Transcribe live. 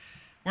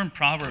We're in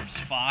Proverbs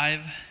 5.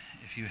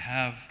 If you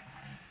have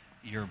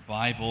your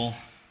Bible,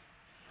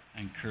 I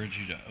encourage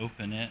you to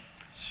open it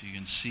so you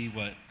can see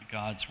what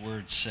God's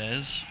Word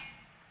says.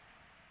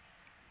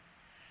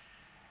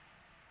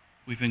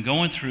 We've been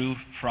going through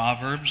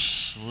Proverbs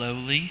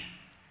slowly,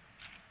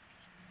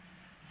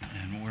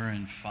 and we're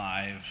in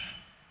 5.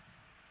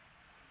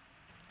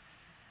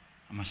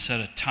 I'm going to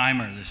set a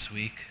timer this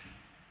week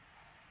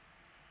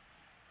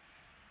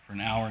for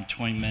an hour and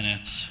 20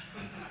 minutes.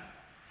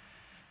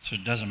 So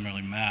it doesn't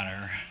really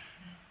matter.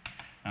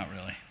 Not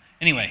really.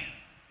 Anyway,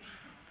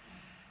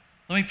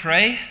 let me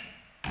pray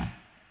and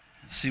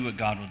see what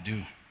God will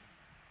do.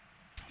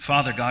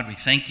 Father God, we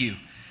thank you,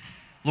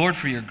 Lord,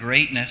 for your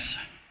greatness.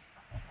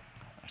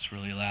 That's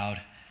really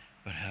loud.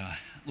 But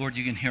Lord,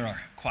 you can hear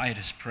our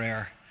quietest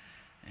prayer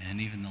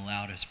and even the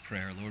loudest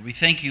prayer. Lord, we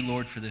thank you,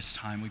 Lord, for this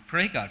time. We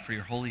pray, God, for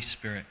your Holy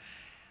Spirit.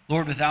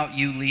 Lord, without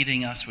you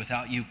leading us,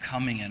 without you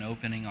coming and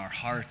opening our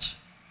hearts,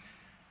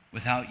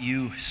 without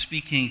you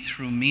speaking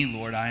through me,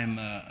 Lord, I am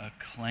a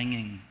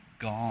clanging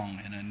gong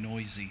and a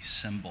noisy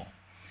cymbal.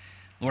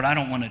 Lord, I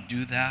don't want to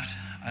do that.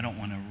 I don't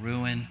want to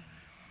ruin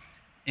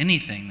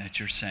anything that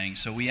you're saying.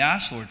 So we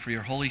ask, Lord, for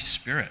your Holy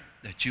Spirit,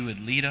 that you would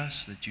lead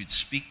us, that you'd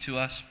speak to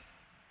us.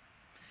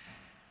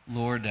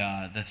 Lord,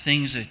 the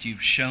things that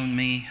you've shown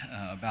me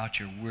about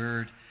your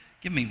word,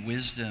 give me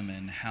wisdom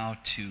in how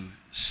to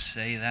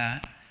say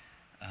that.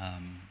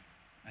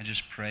 I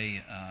just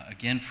pray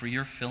again for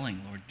your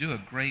filling, Lord. Do a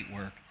great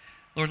work.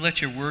 Lord,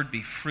 let your word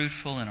be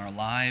fruitful in our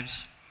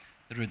lives,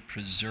 that it would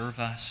preserve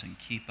us and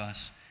keep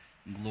us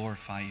and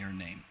glorify your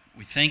name.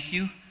 We thank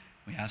you.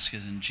 We ask it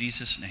in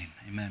Jesus' name.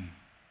 Amen.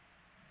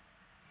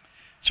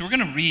 So we're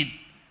going to read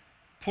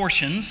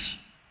portions,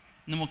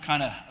 and then we'll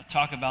kind of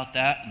talk about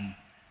that and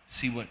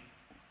see what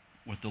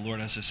the Lord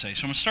has to say.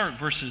 So I'm going to start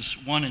verses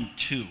 1 and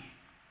 2,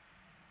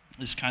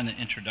 this kind of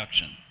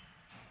introduction.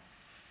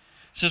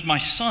 It says, "My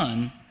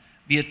son,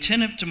 be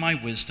attentive to my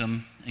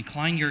wisdom,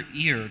 incline your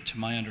ear to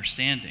my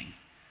understanding,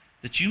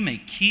 that you may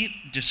keep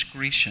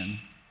discretion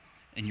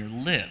and your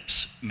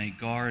lips may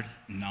guard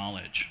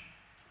knowledge."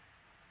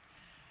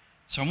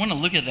 So I want to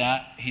look at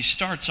that. He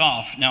starts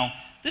off. Now,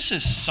 this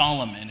is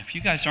Solomon. If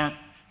you guys aren't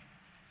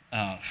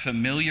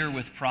familiar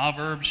with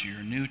Proverbs,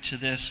 you're new to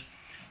this,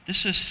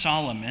 this is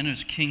Solomon,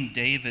 who's King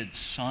David's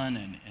son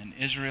in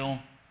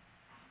Israel.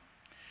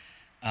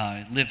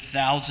 Lived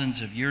thousands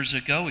of years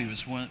ago. He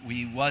was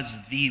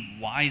the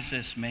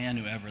wisest man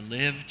who ever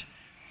lived.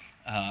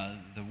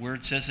 The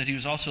word says that he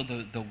was also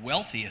the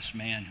wealthiest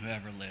man who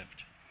ever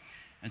lived.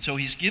 And so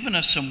he's given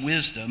us some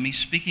wisdom. He's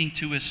speaking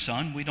to his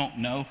son. We don't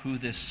know who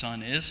this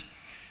son is.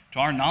 To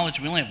our knowledge,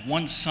 we only have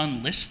one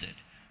son listed,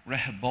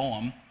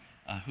 Rehoboam,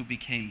 who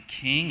became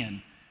king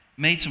and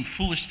made some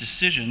foolish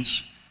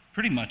decisions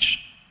pretty much,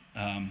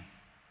 I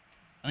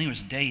think it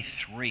was day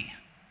 3.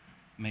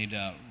 Made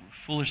a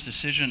foolish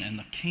decision, and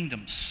the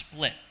kingdom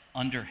split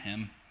under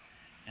him,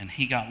 and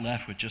he got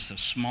left with just a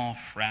small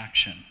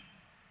fraction.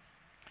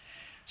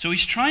 So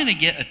he's trying to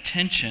get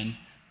attention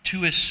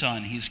to his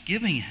son. He's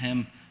giving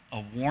him a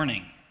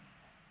warning.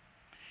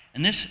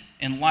 And this,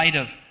 in light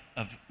of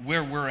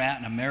where we're at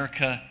in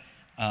America,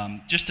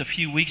 just a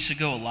few weeks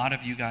ago, a lot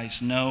of you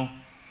guys know,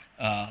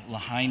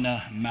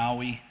 Lahaina,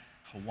 Maui,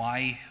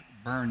 Hawaii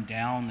burned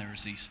down.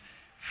 There's these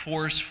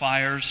forest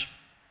fires,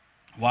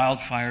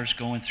 wildfires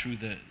going through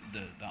the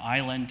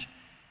island,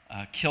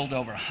 killed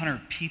over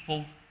 100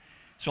 people.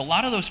 So a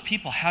lot of those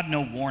people had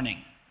no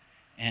warning.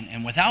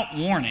 And without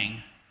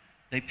warning,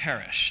 they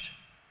perished.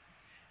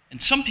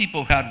 And some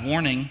people who had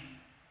warning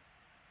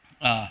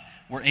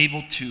were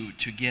able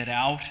to get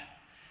out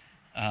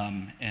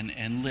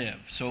and live.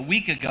 So a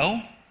week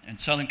ago in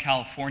Southern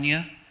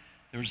California,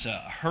 there was a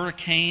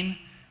hurricane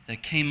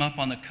that came up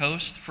on the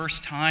coast,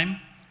 first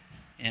time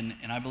in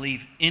I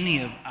believe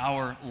any of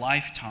our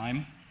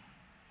lifetime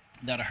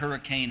that a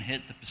hurricane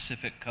hit the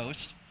Pacific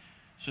coast.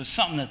 So it's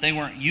something that they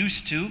weren't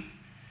used to,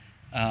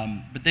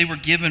 but they were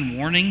given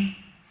warning.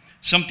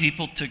 Some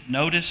people took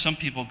notice. Some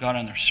people got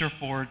on their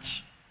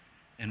surfboards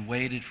and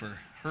waited for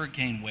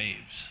hurricane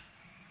waves.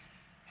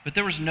 But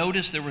there was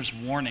notice, there was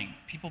warning.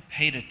 People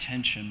paid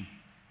attention.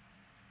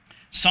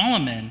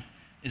 Solomon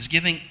is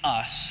giving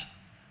us,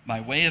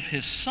 by way of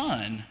his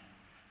son,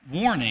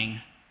 warning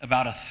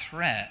about a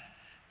threat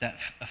that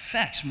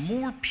affects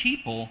more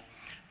people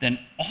than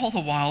all the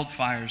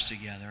wildfires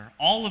together,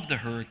 all of the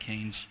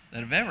hurricanes that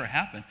have ever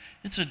happened.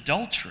 It's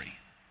adultery.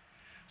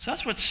 So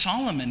that's what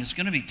Solomon is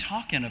going to be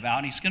talking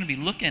about. He's going to be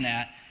looking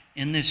at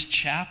in this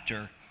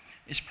chapter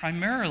is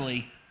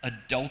primarily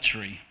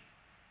adultery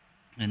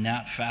in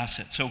that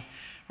facet. So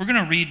we're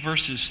going to read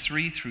verses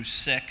 3 through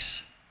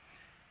 6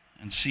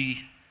 and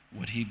see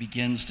what he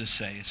begins to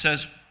say. It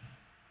says,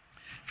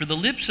 "For the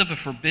lips of a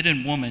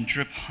forbidden woman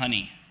drip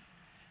honey,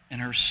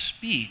 and her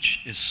speech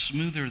is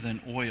smoother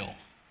than oil.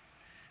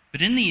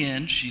 But in the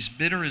end, she's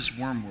bitter as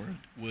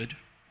wormwood,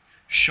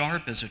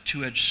 sharp as a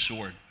two-edged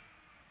sword.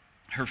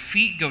 Her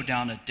feet go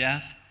down to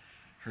death.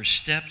 Her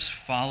steps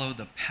follow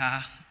the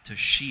path to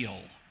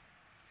Sheol.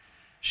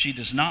 She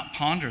does not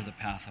ponder the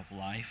path of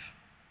life.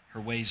 Her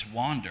ways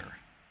wander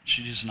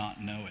She does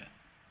not know it.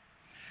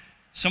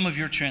 Some of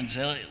your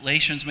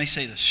translations may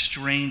say the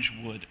strange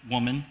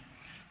woman,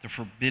 the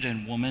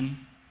forbidden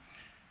woman.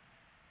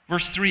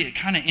 Verse 3, it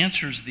kind of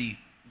answers the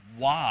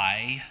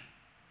why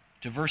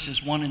to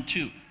verses 1 and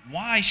 2.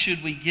 Why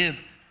should we give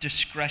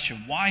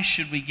discretion? Why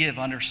should we give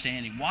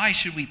understanding? Why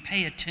should we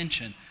pay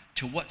attention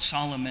to what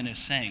Solomon is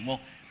saying? Well,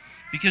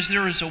 because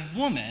there is a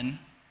woman,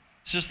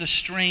 it says the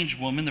strange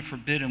woman, the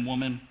forbidden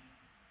woman,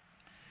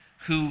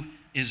 who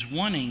is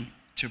wanting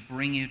to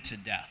bring you to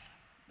death.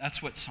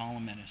 That's what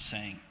Solomon is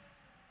saying.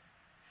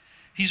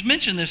 He's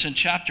mentioned this in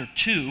chapter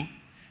 2.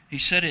 He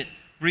said it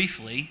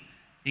briefly.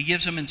 He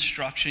gives them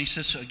instruction. He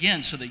says,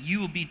 again, so that you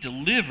will be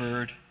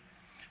delivered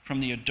from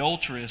the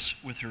adulteress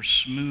with her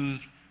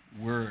smooth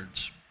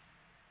words.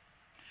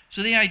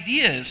 So the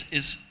idea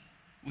is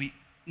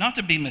not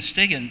to be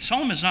mistaken,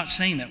 Solomon's not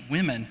saying that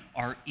women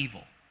are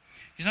evil.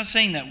 He's not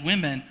saying that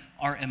women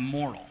are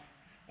immoral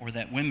or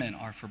that women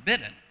are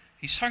forbidden.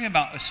 He's talking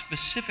about a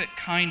specific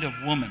kind of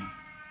woman.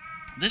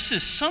 This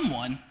is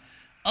someone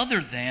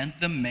other than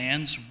the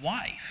man's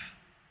wife.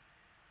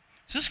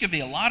 So this could be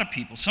a lot of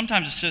people.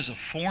 Sometimes it says a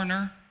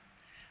foreigner.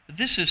 But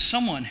this is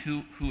someone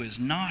who is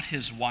not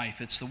his wife.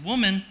 It's the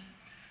woman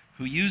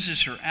who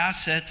uses her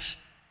assets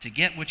to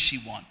get what she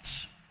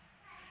wants.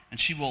 And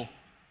she will,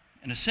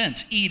 in a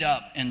sense, eat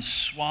up and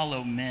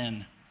swallow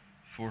men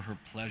for her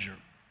pleasure.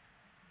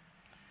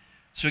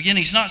 So again,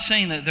 he's not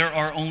saying that there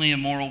are only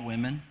immoral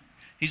women.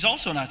 He's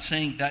also not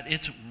saying that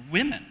it's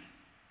women.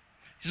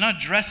 He's not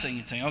addressing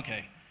and saying,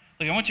 okay,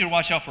 look, I want you to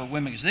watch out for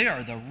women because they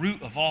are the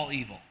root of all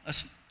evil.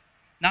 That's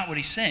not what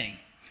he's saying.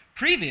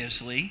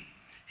 Previously,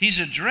 he's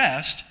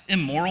addressed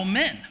immoral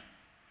men.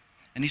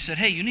 And he said,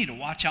 hey, you need to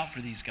watch out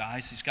for these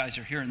guys. These guys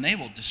are here and they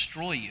will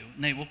destroy you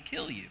and they will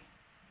kill you.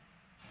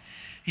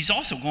 He's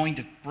also going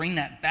to bring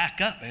that back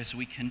up as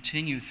we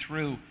continue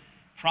through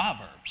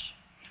Proverbs.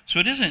 So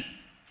it isn't,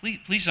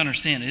 please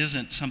understand, it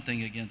isn't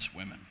something against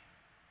women.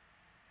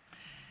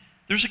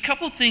 There's a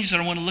couple of things that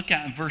I want to look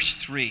at in verse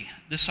 3.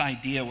 This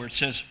idea where it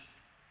says,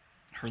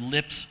 her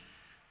lips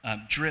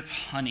drip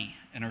honey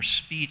and her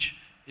speech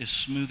is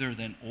smoother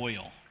than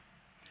oil.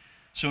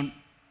 So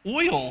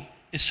oil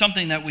is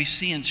something that we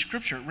see in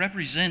Scripture. It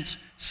represents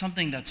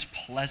something that's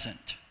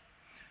pleasant,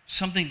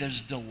 something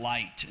that's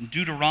delight. In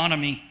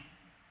Deuteronomy,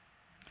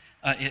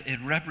 it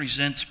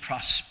represents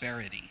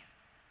prosperity.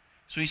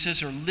 So he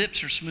says her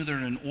lips are smoother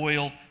than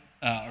oil,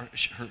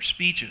 her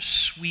speech is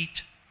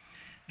sweet.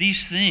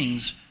 These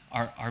things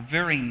are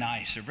very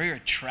nice, they're very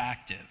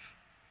attractive.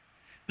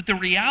 But the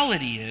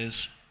reality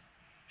is,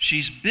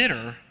 she's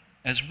bitter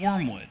as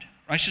wormwood.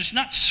 Right? She's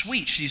not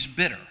sweet, she's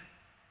bitter.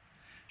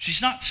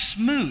 She's not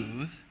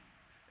smooth,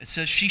 it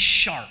says she's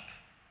sharp.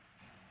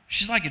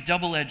 She's like a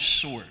double-edged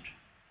sword,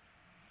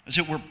 as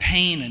it were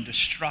pain and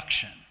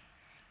destruction.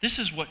 This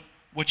is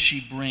what she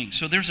brings.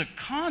 So there's a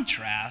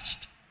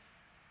contrast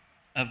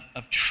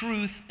of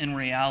truth and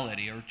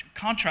reality, or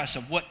contrast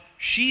of what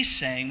she's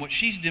saying, what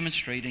she's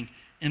demonstrating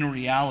in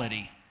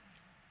reality.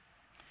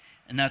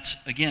 And that's,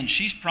 again,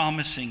 she's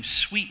promising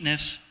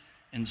sweetness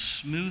and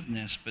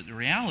smoothness, but the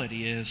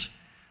reality is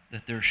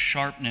that there's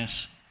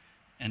sharpness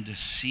and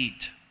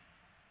deceit.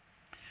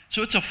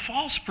 So it's a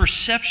false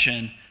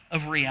perception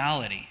of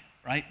reality,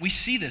 right? We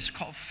see this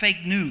called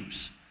fake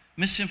news,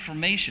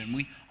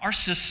 misinformation. Our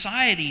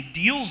society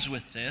deals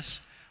with this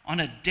on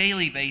a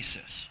daily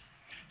basis.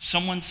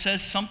 Someone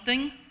says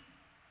something,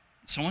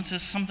 someone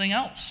says something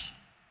else.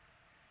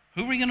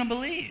 Who are we going to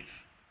believe?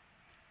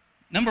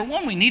 Number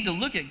one, we need to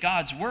look at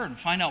God's word and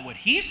find out what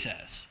He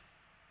says.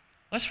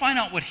 Let's find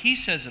out what He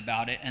says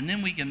about it, and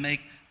then we can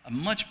make a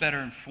much better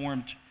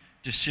informed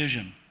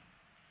decision.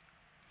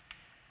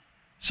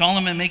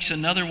 Solomon makes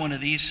another one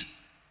of these,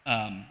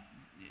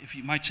 if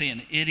you might say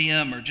an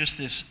idiom or just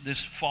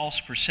this false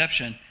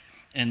perception.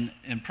 And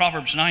in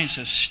Proverbs 9 it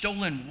says,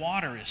 stolen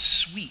water is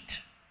sweet.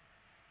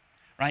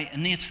 Right?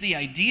 And it's the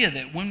idea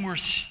that when we're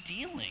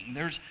stealing,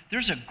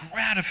 there's a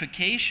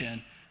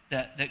gratification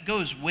that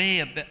goes way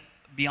a bit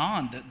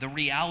beyond the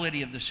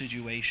reality of the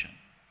situation.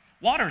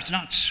 Water is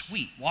not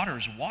sweet. Water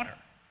is water.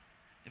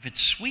 If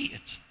it's sweet,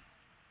 it's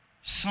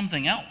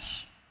something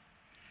else.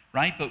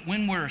 Right? But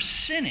when we're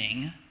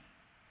sinning,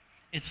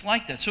 it's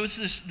like that. So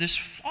it's this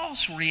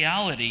false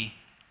reality.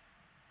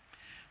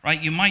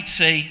 Right? You might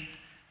say,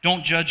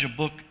 don't judge a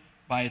book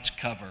by its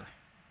cover.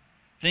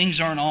 Things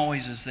aren't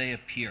always as they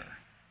appear.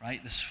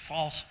 Right? This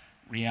false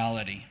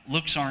reality.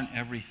 Looks aren't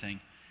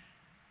everything.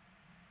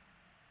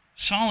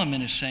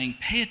 Solomon is saying,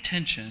 pay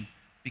attention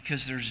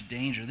because there's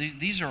danger.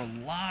 These are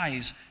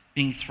lies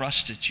being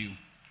thrust at you.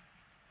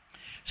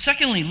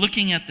 Secondly,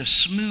 looking at the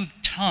smooth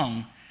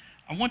tongue,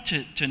 I want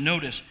to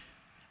notice,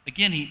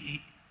 again,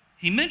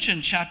 he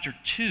mentioned chapter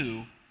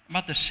 2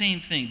 about the same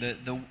thing. It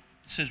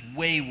says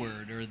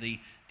wayward, or the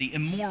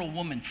immoral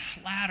woman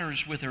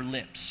flatters with her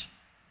lips.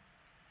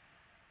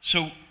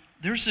 So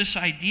there's this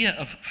idea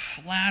of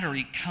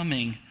flattery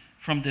coming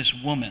from this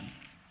woman.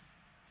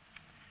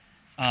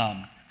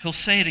 He'll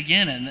say it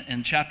again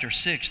in chapter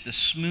 6, the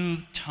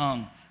smooth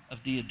tongue of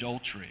the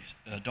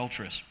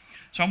adulteress.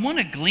 So I want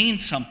to glean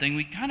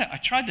something. I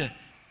tried to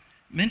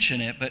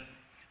mention it, but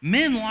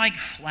men like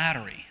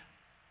flattery.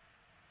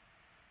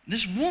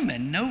 This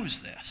woman knows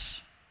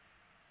this.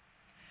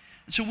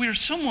 And so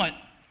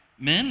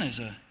men as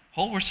a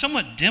whole, we're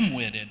somewhat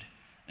dim-witted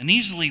and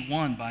easily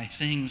won by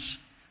things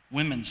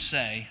women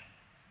say.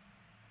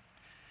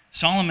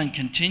 Solomon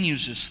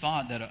continues his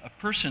thought that a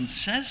person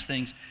says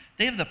things,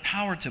 they have the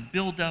power to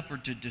build up or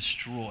to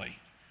destroy.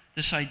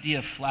 This idea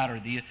of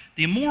flattery.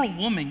 The immoral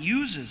woman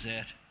uses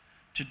it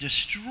to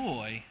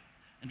destroy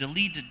and to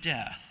lead to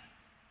death.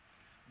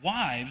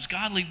 Wives,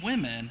 godly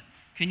women,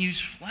 can use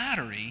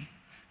flattery,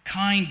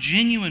 kind,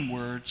 genuine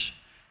words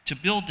to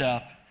build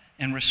up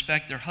and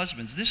respect their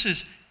husbands. This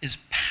is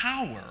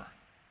power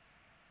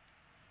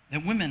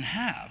that women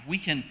have. We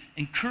can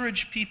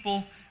encourage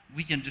people,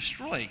 we can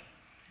destroy.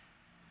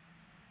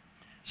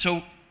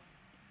 So,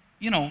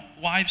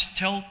 wives,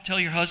 tell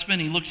your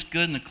husband he looks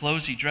good in the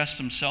clothes he dressed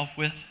himself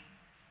with,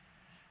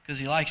 because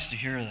he likes to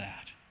hear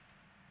that.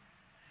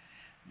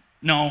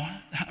 No,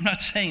 I'm not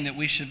saying that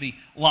we should be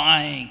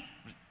lying.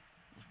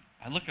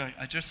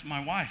 I dressed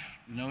my wife.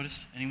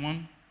 Notice,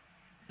 anyone?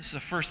 This is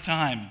the first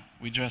time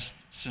we dressed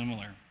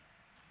similar.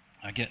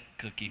 I get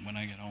cookie when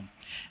I get home.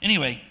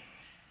 Anyway,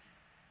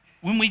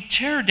 when we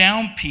tear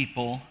down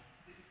people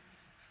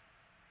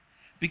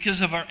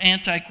because of our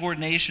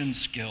anti-coordination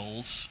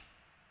skills,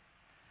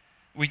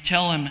 we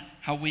tell them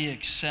how we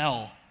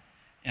excel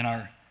in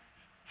our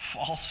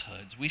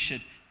falsehoods. We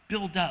should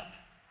build up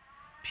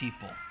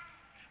people,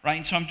 right?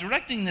 And so I'm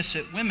directing this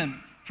at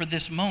women for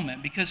this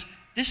moment because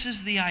this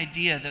is the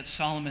idea that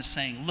Solomon is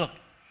saying. Look,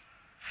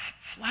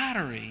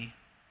 flattery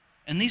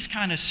and these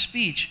kind of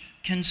speech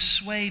can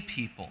sway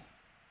people.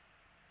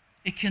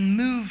 It can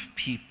move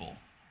people.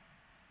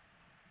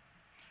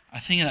 I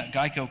think of that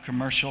Geico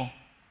commercial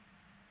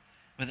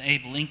with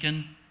Abe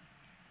Lincoln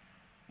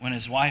when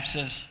his wife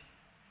says,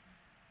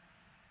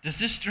 "Does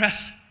this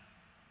dress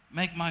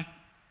make my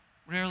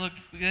rear look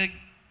big?"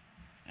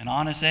 And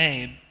honest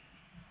Abe,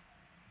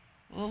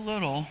 a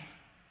little.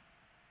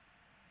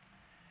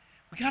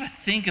 We got to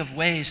think of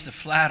ways to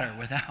flatter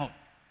without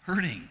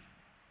hurting.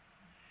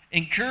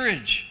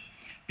 Encourage,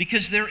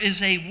 because there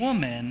is a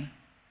woman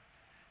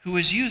who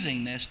is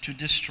using this to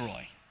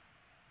destroy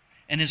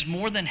and is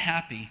more than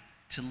happy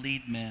to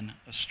lead men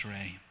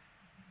astray.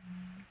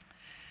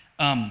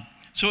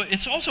 So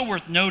it's also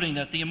worth noting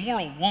that the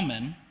immoral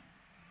woman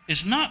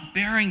is not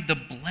bearing the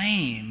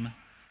blame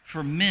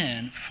for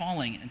men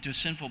falling into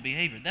sinful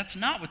behavior. That's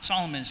not what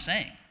Solomon is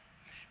saying.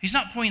 He's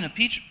not pointing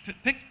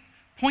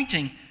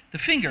the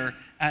finger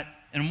at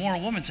an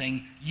immoral woman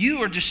saying,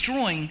 "You are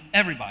destroying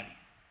everybody."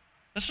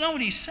 That's not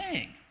what he's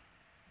saying.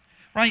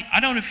 Right? I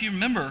don't know if you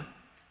remember,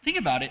 think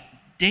about it,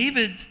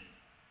 David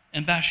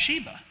and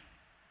Bathsheba.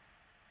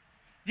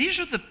 These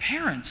are the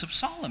parents of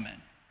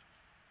Solomon.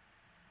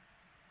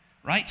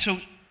 Right?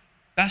 So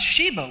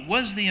Bathsheba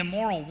was the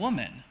immoral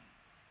woman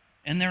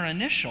in their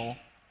initial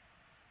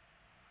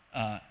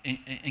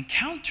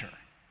encounter.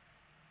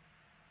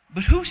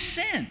 But who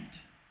sinned?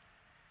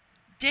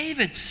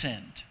 David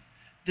sinned.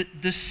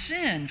 The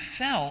sin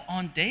fell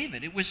on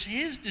David. It was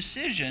his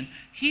decision.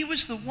 He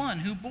was the one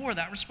who bore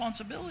that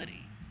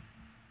responsibility.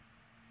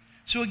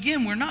 So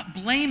again, we're not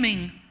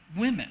blaming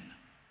women.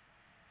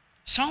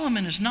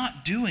 Solomon is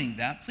not doing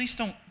that. Please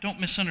don't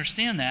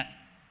misunderstand that.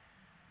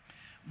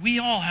 We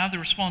all have the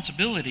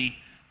responsibility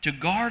to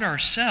guard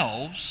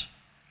ourselves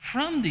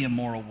from the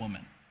immoral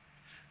woman.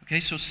 Okay,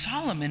 so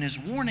Solomon is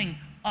warning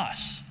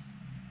us,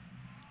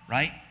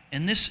 right?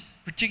 In this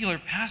particular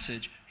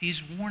passage,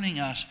 he's warning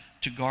us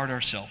to guard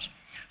ourselves.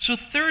 So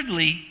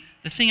thirdly,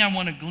 the thing I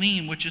want to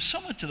glean, which is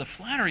somewhat to the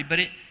flattery, but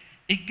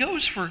it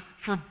goes for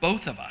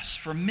both of us,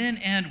 for men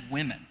and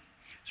women.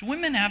 So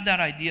women have that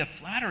idea of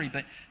flattery,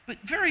 but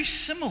very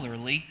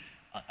similarly,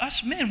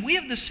 us men, we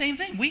have the same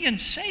thing. We can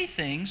say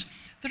things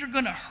that are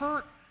going to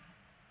hurt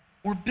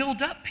or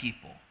build up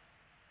people.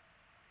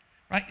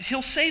 Right?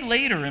 He'll say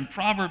later in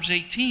Proverbs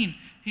 18,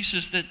 he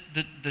says that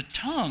the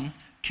tongue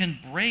can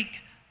break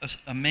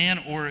a man,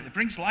 or it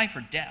brings life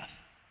or death.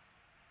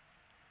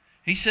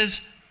 He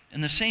says,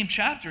 in the same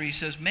chapter, he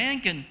says,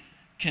 man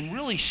can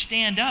really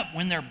stand up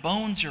when their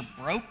bones are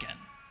broken.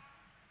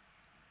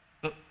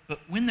 But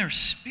when their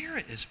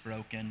spirit is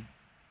broken,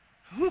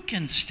 who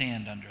can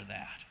stand under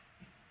that?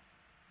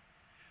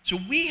 So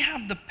we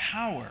have the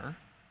power,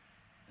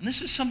 and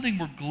this is something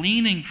we're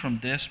gleaning from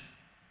this.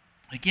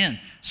 Again,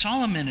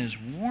 Solomon is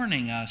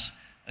warning us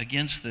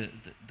against the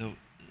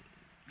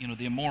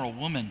immoral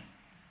woman.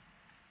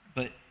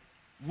 But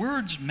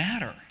words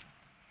matter.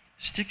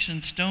 Sticks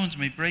and stones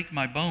may break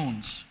my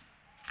bones,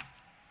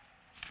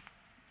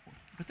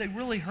 but they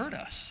really hurt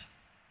us.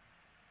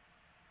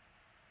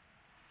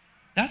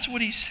 That's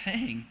what he's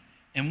saying,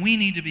 and we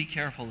need to be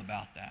careful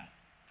about that.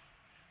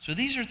 So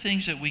these are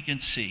things that we can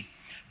see.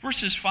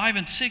 Verses 5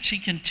 and 6, he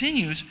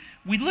continues.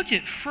 We look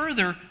at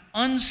further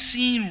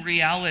unseen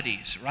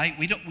realities, right?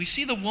 We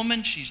see the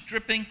woman, she's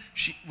dripping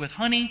with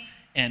honey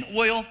and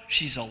oil.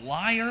 She's a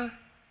liar.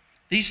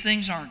 These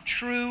things aren't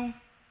true.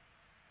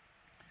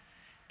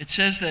 It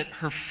says that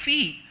her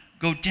feet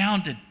go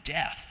down to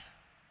death.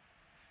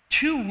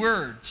 Two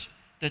words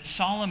that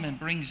Solomon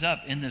brings up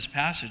in this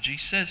passage. He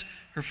says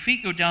her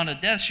feet go down to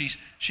death.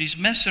 She's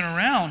messing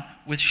around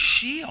with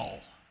Sheol.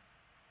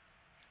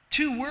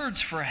 Two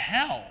words for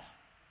hell.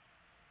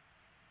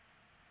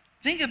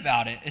 Think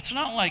about it. It's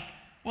not like,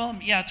 well,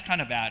 yeah, it's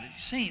kind of bad.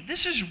 He's saying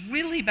this is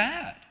really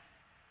bad.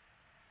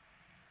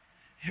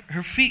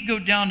 Her feet go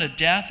down to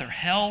death, or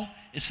hell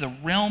is the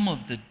realm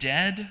of the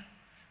dead.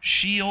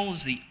 Sheol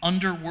is the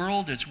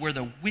underworld. It's where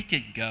the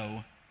wicked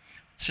go.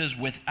 It says,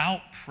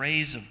 without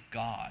praise of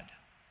God.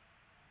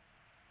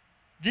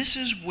 This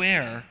is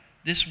where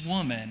this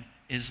woman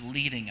is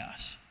leading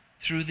us,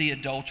 through the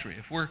adultery.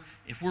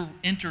 If we're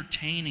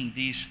entertaining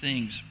these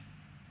things,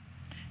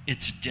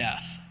 it's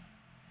death.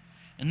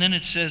 And then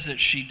it says that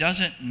she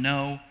doesn't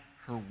know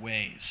her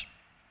ways.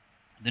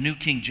 The New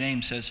King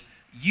James says,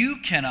 you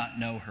cannot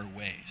know her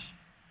ways.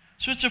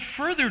 So it's a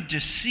further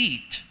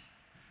deceit.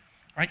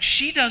 Right?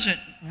 She doesn't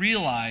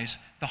realize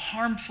the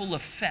harmful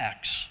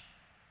effects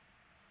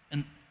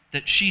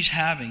that she's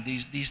having,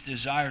 these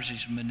desires,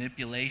 these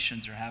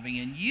manipulations are having,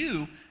 and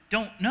you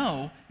don't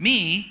know,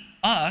 me,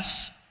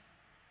 us,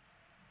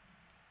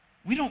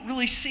 we don't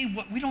really see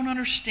we don't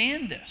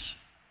understand this.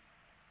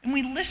 And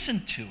we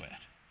listen to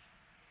it.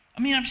 I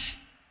mean,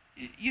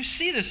 you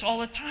see this all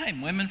the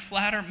time. Women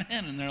flatter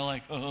men, and they're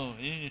like, oh,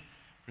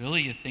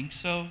 really, you think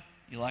so?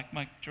 You like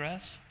my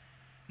dress?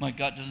 My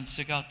gut doesn't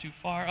stick out too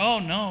far? Oh,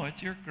 no,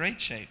 you're in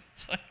great shape.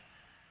 It's like,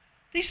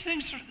 these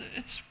things,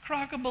 it's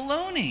crock of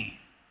baloney.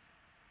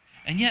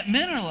 And yet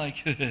men are like,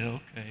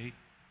 okay.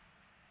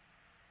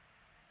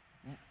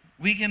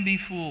 We can be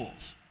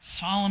fools.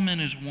 Solomon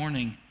is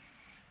warning,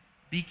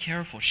 be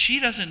careful. She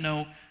doesn't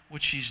know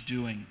what she's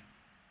doing.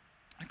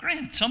 Now,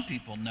 granted, some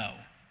people know.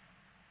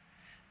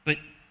 But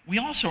we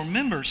also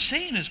remember,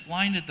 Satan has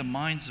blinded the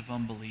minds of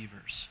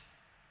unbelievers.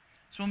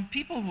 So when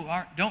people who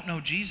don't know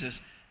Jesus,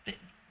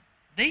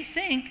 they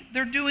think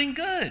they're doing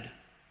good.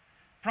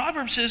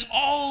 Proverbs says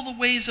all the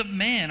ways of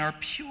man are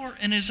pure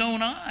in his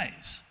own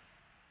eyes.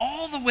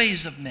 All the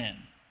ways of men.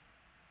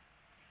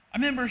 I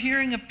remember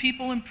hearing of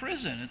people in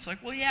prison. It's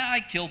like, well, yeah, I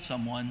killed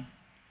someone,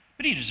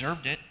 but he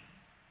deserved it.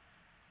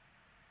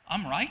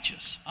 I'm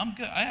righteous. I'm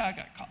good. I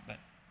got caught, but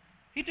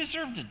he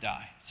deserved to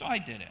die, so I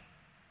did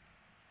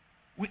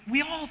it.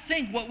 We all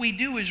think what we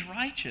do is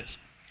righteous.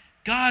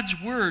 God's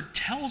word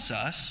tells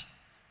us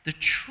the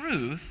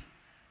truth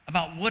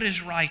about what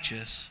is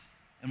righteous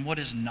and what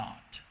is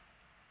not.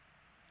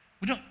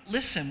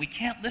 We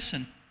can't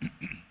listen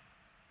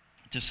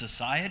to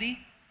society.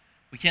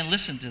 We can't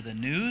listen to the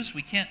news.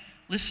 We can't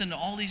listen to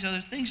all these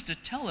other things to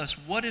tell us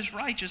what is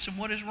righteous and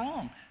what is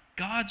wrong.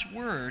 God's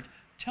word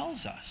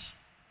tells us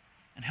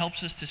and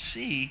helps us to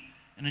see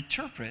and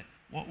interpret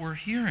what we're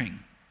hearing.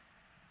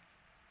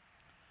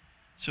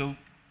 So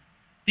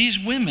these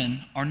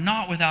women are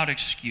not without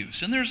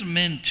excuse. And there's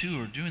men too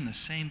who are doing the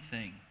same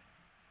thing.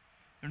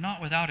 They're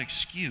not without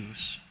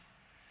excuse.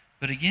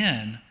 But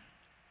again,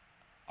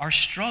 our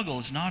struggle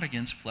is not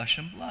against flesh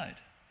and blood.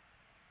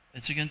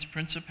 It's against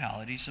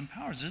principalities and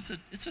powers.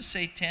 It's a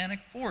satanic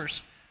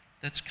force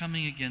that's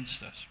coming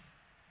against us.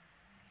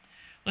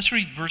 Let's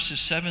read verses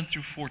 7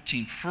 through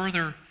 14.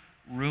 Further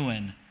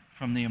ruin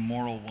from the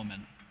immoral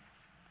woman.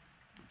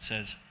 It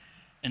says,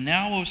 and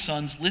now, O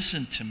sons,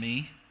 listen to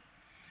me,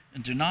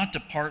 and do not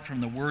depart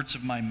from the words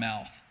of my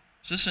mouth.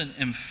 So this is an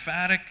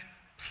emphatic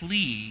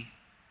plea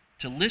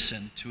to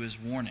listen to his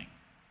warning.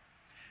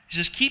 He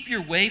says, keep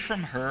your way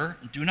from her,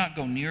 and do not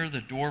go near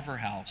the door of her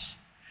house,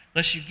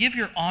 lest you give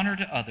your honor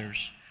to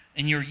others,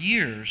 and your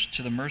years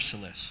to the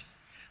merciless,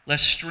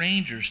 lest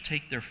strangers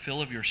take their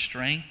fill of your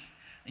strength,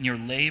 and your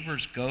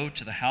labors go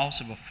to the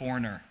house of a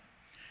foreigner.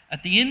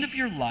 At the end of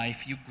your life,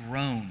 you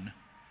groan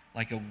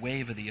like a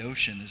wave of the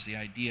ocean, is the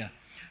idea.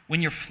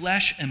 When your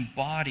flesh and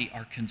body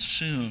are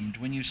consumed,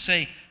 when you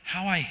say,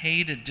 how I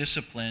hated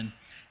discipline,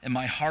 and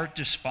my heart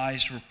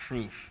despised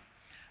reproof.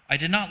 I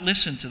did not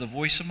listen to the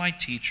voice of my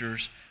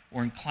teachers,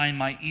 or incline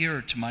my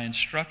ear to my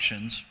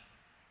instructions.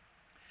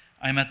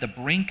 I am at the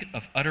brink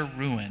of utter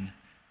ruin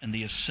and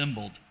the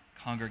assembled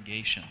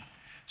congregation.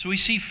 So we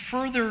see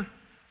further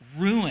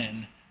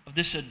ruin of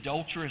this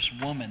adulterous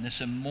woman,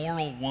 this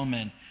immoral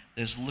woman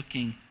that is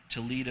looking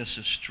to lead us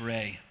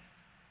astray.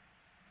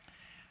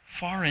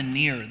 Far and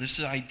near, this is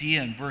the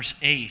idea in verse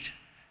 8.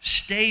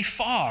 Stay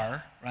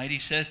far, right? He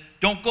says,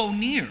 don't go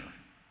near.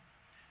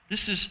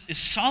 This is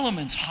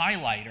Solomon's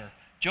highlighter.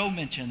 Joe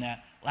mentioned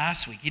that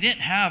last week. He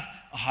didn't have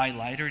a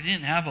highlighter. He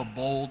didn't have a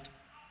bold.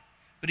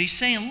 But he's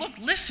saying, look,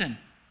 listen,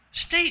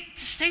 stay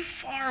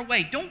far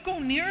away. Don't go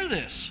near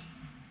this.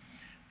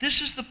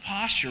 This is the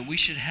posture we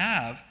should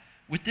have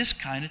with this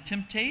kind of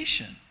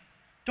temptation.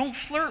 Don't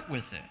flirt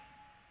with it.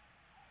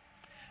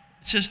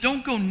 It says,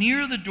 don't go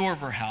near the door of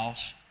her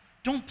house.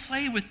 Don't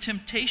play with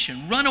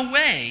temptation. Run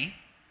away.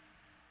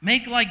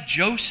 Make like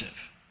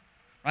Joseph,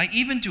 right?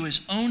 Even to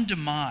his own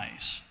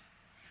demise.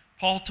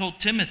 Paul told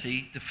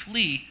Timothy to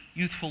flee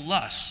youthful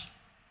lusts.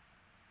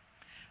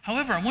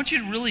 However, I want you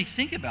to really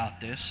think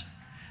about this.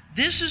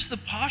 This is the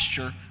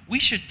posture we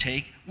should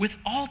take with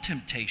all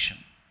temptation.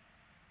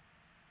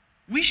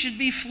 we should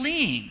be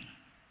fleeing.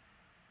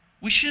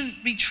 We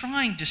shouldn't be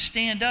trying to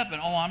stand up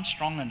and, I'm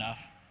strong enough.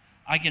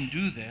 I can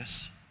do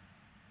this.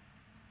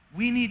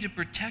 We need to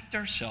protect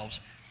ourselves.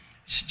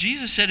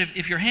 Jesus said,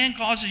 if your hand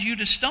causes you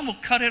to stumble,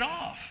 cut it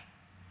off.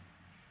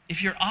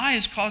 If your eye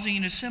is causing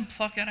you to sin,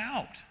 pluck it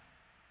out.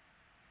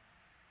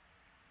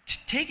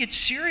 Take it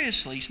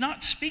seriously. He's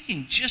not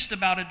speaking just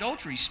about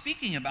adultery. He's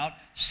speaking about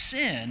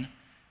sin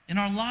in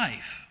our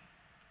life.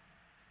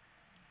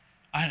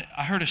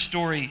 I heard a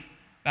story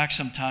back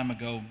some time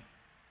ago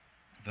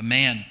of a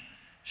man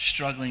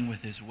struggling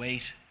with his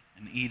weight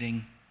and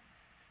eating.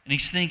 And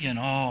he's thinking,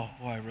 oh,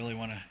 boy, I really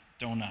want a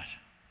donut.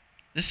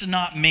 This is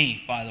not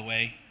me, by the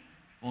way.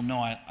 Well, no,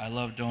 I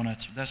love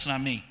donuts, but that's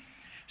not me.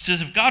 He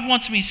says, if God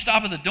wants me to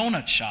stop at the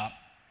donut shop,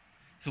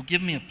 He'll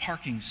give me a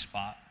parking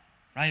spot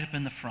right up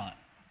in the front.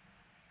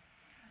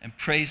 And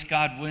praise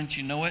God, wouldn't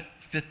you know it,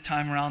 5th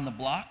time around the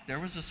block, there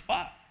was a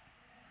spot.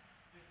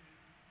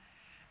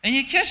 And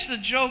you catch the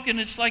joke, and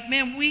it's like,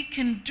 man, we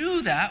can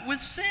do that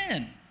with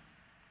sin.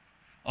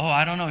 Oh,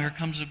 I don't know, here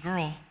comes a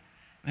girl.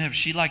 Man, if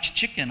she likes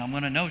chicken, I'm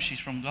going to know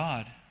she's from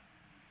God.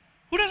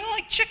 Who doesn't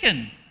like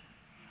chicken?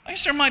 I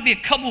guess there might be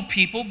a couple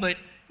people, but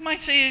you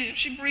might say if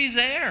she breathes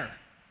air,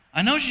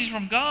 I know she's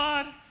from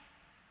God.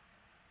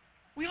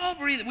 We all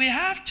breathe. We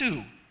have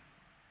to.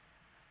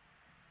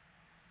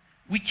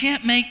 We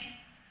can't make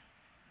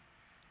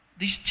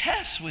these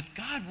tests with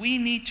God. We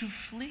need to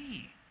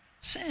flee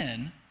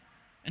sin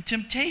and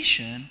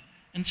temptation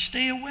and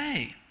stay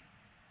away.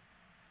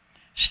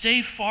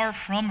 Stay far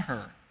from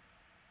her.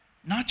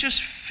 Not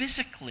just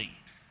physically,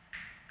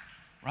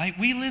 right?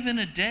 We live in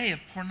a day of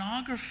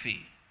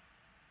pornography.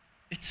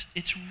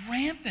 It's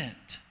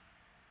rampant.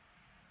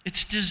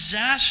 It's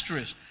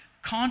disastrous.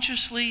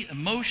 Consciously,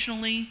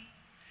 emotionally,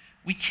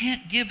 we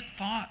can't give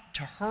thought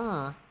to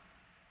her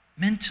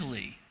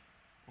mentally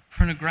or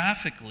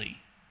pornographically.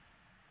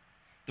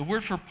 The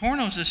word for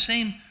porno is the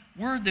same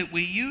word that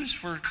we use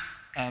for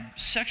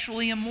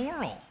sexually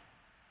immoral.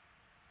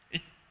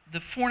 The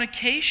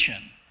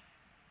fornication,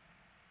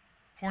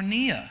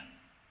 porneia.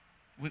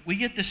 We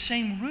get the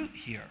same root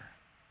here.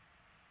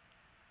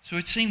 So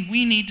it's saying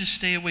we need to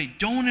stay away.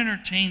 Don't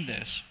entertain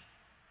this.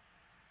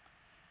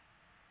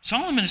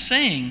 Solomon is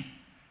saying,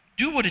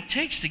 do what it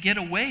takes to get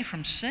away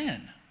from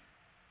sin.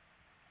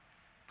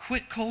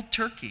 Quit cold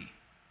turkey.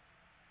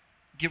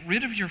 Get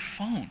rid of your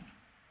phone.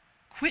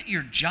 Quit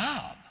your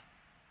job.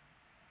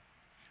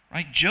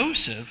 Right?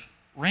 Joseph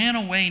ran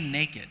away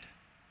naked.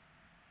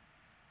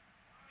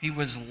 He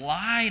was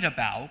lied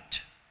about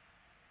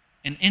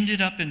and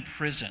ended up in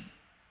prison.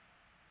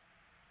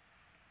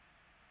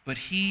 But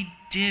he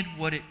did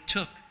what it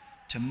took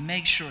to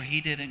make sure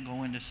he didn't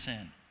go into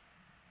sin.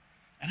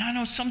 And I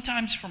know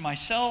sometimes for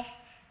myself,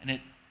 and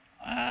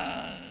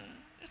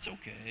it's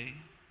okay.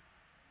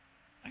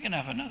 I can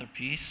have another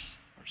piece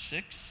or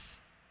 6.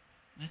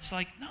 And it's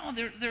like, no,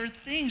 there are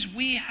things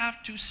we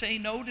have to say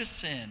no to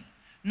sin.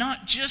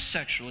 Not just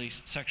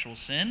sexual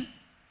sin,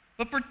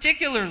 but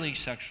particularly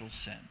sexual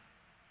sin.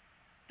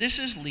 This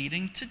is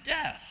leading to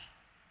death.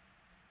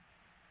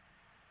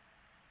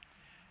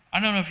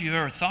 I don't know if you've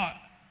ever thought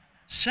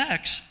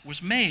sex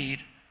was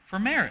made for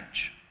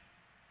marriage.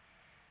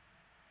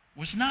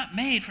 Was not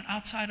made for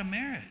outside of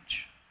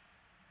marriage.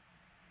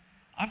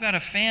 I've got a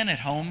fan at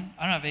home.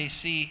 I don't have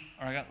AC,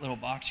 or I got little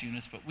box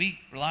units, but we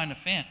rely on the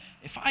fan.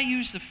 If I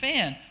use the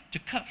fan to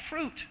cut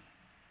fruit,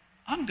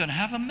 I'm going to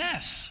have a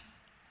mess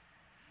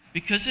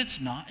because it's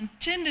not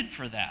intended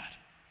for that.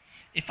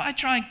 If I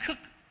try and cook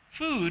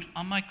food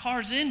on my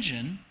car's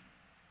engine,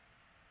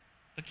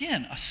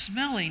 again, a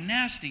smelly,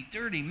 nasty,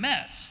 dirty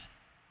mess.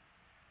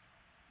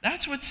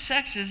 That's what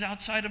sex is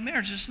outside of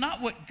marriage. It's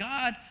not what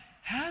God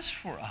has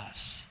for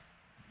us.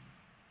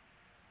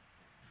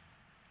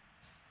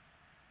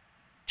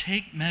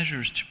 Take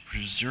measures to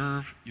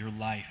preserve your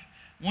life.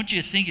 I want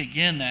you to think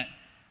again that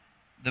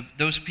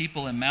those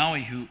people in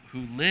Maui who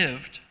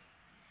lived,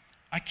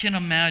 I can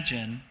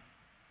imagine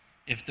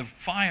if the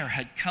fire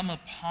had come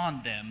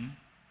upon them,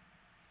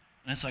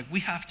 and it's like,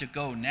 we have to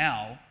go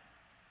now,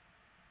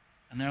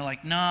 and they're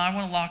like, nah, I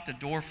want to lock the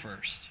door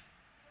first.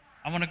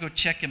 I want to go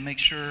check and make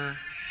sure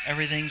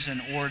everything's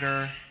in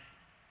order.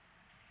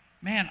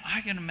 Man,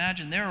 I can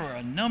imagine there were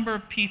a number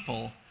of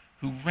people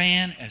who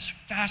ran as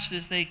fast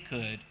as they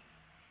could.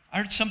 I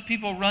heard some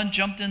people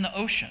jumped in the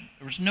ocean.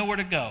 There was nowhere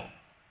to go.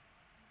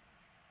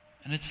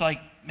 And it's like,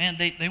 man,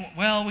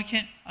 we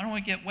can't, I don't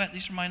want to get wet.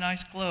 These are my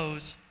nice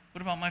clothes.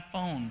 What about my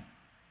phone?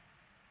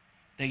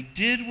 They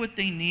did what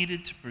they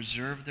needed to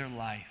preserve their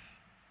life.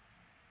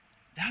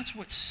 That's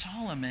what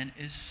Solomon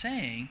is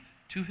saying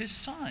to his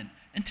son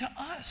and to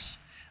us.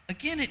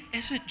 Again, it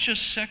isn't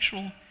just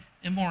sexual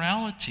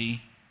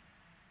immorality.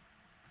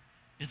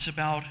 It's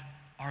about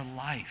our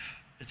life.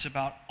 It's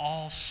about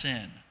all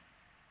sin.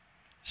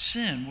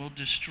 Sin will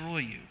destroy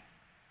you.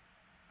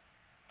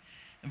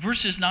 In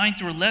verses 9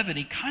 through 11,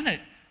 he kind of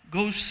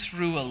goes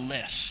through a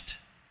list.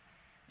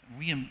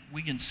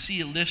 We can see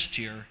a list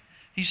here.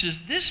 He says,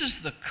 this is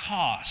the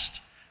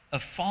cost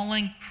of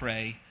falling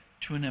prey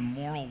to an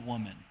immoral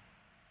woman.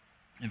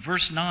 In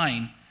verse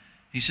 9,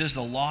 He says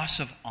the loss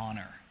of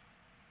honor.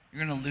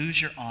 You're going to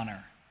lose your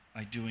honor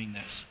by doing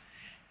this.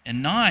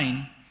 And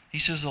 9, he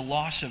says the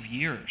loss of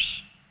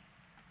years.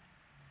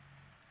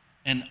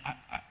 And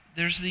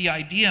there's the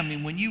idea, I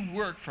mean, when you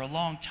work for a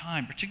long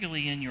time,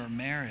 particularly in your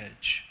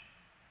marriage,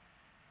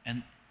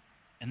 and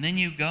then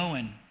you go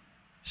and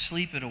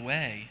sleep it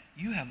away,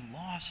 you have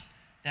lost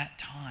that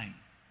time.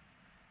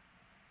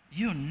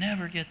 You'll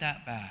never get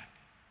that back.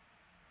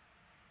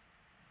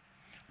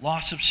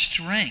 Loss of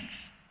strength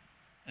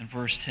in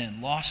verse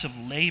 10, loss of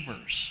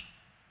labors,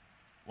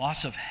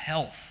 loss of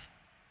health,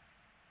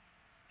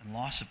 and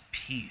loss of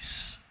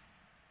peace.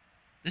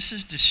 This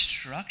is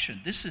destruction.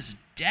 This is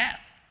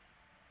death.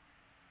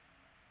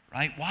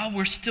 Right? While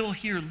we're still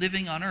here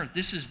living on earth,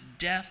 this is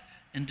death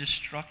and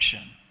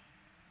destruction.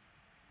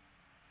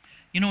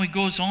 You know, he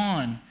goes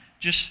on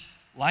just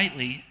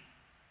lightly.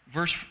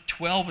 Verse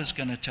 12 is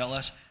going to tell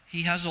us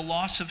he has a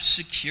loss of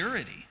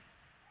security.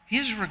 He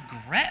has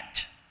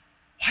regret.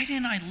 Why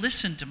didn't I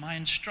listen to my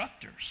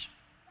instructors?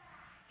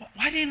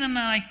 Why didn't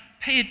I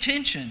pay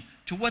attention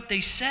to what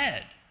they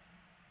said?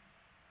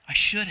 I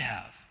should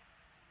have.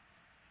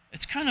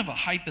 It's kind of a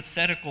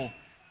hypothetical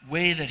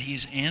way that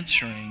he's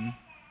answering.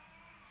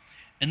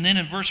 And then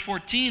in verse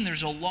 14,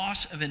 there's a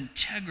loss of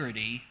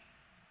integrity.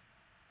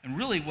 And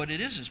really what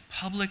it is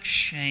public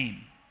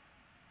shame.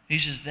 He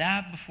says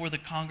that before the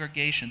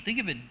congregation. Think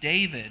of it,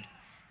 David,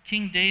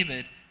 King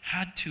David,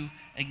 had to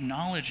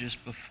acknowledge this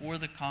before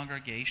the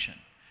congregation.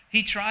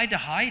 He tried to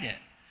hide it,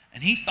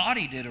 and he thought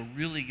he did a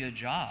really good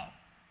job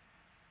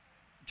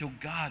until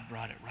God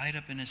brought it right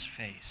up in his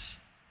face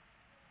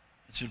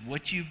and said,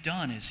 what you've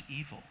done is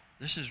evil.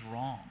 This is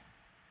wrong,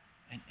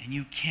 and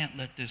you can't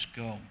let this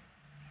go.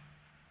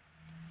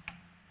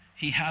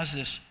 He has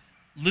this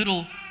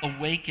little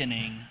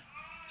awakening,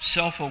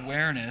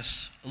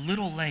 self-awareness, a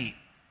little late.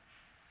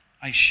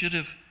 I should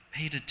have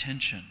paid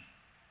attention.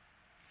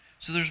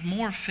 So there's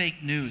more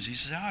fake news. He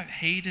says, I've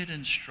hated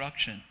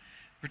instruction,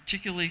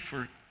 particularly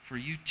for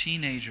you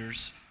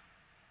teenagers.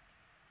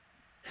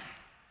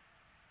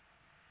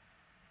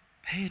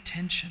 Pay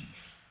attention.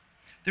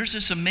 There's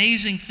this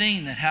amazing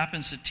thing that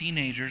happens to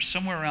teenagers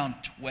somewhere around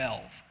 12.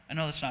 I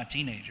know that's not a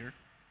teenager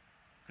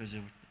because they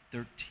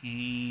were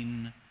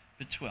 13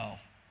 to 12.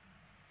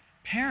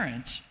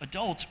 Parents,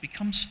 adults,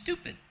 become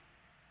stupid.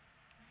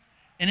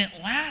 And it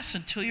lasts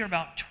until you're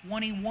about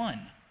 21.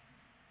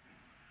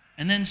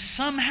 And then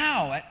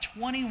somehow at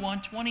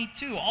 21,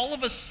 22, all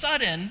of a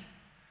sudden,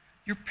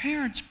 your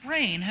parent's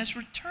brain has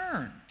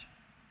returned.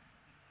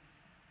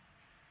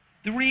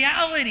 The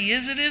reality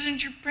is it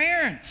isn't your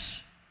parents.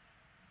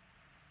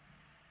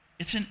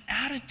 It's an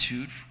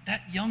attitude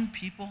that young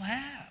people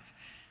have.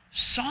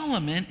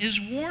 Solomon is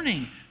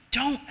warning,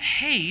 don't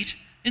hate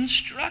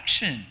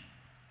instruction.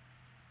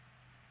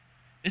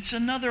 It's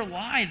another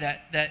lie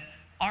that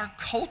our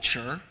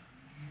culture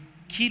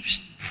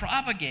keeps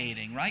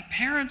propagating, right?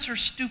 Parents are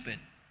stupid.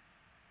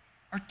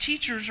 Our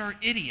teachers are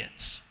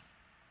idiots.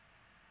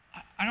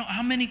 I don't know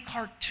how many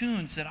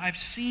cartoons that I've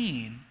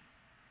seen.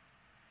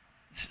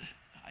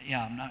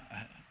 I'm not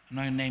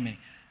going to name any.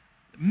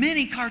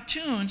 Many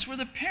cartoons where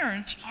the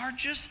parents are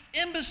just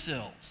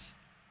imbeciles.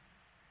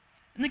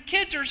 And the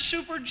kids are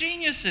super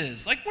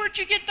geniuses. Like, where'd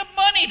you get the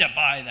money to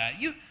buy that?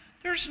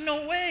 There's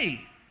no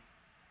way.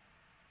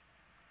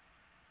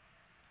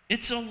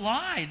 It's a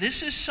lie.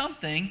 This is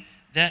something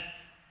that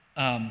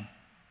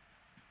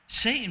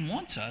Satan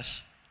wants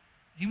us.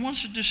 He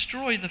wants to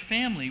destroy the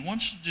family. He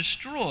wants to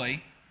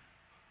destroy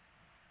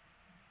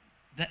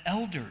the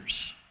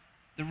elders,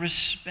 the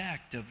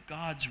respect of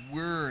God's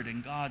word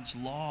and God's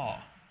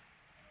law,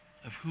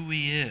 of who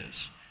he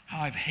is.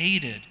 How I've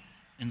hated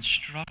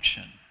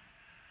instruction,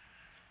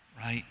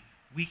 right?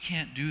 We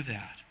can't do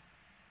that.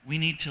 We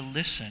need to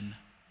listen.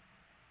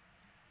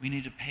 We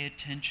need to pay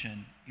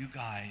attention, you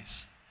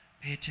guys.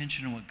 Pay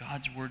attention to what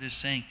God's word is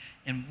saying.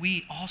 And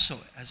we also,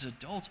 as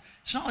adults,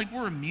 it's not like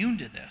we're immune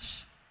to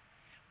this.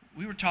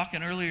 We were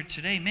talking earlier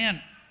today,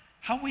 man,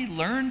 how we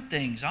learn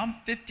things. I'm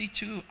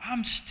 52.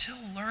 I'm still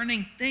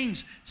learning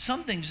things.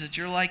 Some things that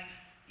you're like,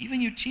 even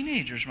you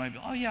teenagers might be,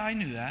 oh yeah, I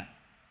knew that.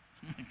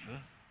 I'm like,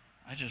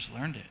 I just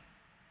learned it.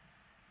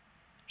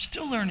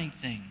 Still learning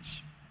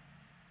things.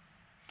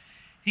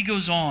 He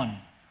goes on,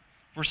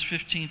 verse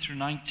 15 through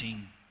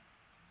 19.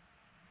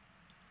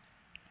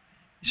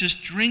 He says,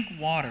 drink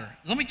water.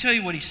 Let me tell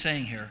you what he's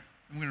saying here.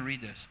 I'm going to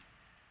read this.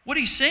 What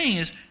he's saying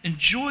is,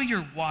 enjoy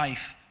your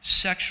wife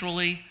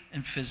sexually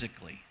and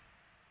physically.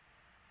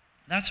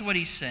 That's what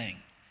he's saying.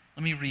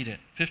 Let me read it,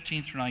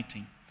 15 through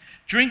 19.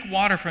 Drink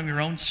water from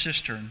your own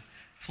cistern,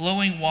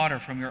 flowing water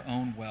from your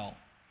own well.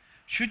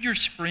 Should your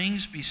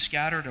springs be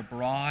scattered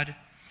abroad,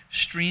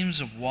 streams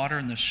of water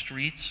in the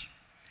streets?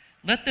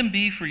 Let them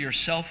be for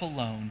yourself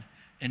alone,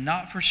 and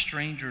not for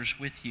strangers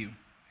with you.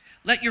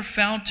 Let your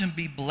fountain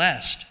be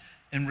blessed,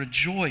 and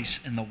rejoice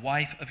in the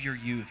wife of your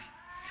youth,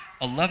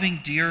 a loving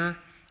deer,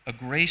 a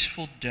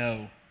graceful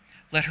doe.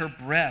 Let her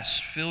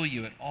breasts fill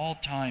you at all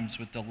times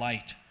with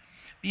delight.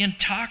 Be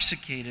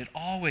intoxicated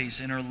always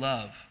in her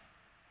love.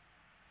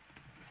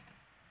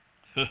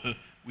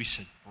 We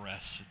said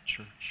breasts at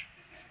church.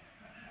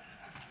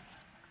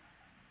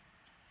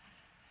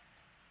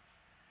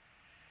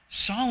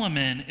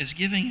 Solomon is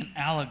giving an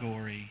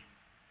allegory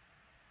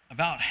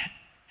about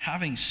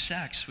having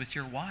sex with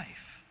your wife.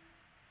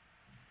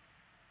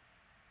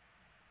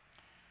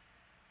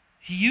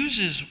 He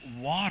uses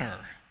water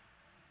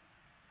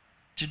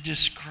to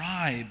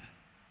describe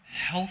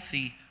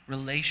healthy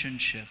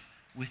relationship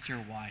with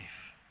your wife.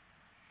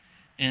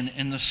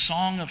 In the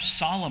Song of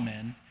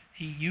Solomon,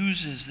 he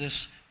uses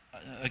this,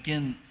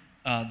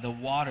 the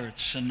water.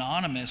 It's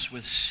synonymous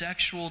with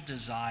sexual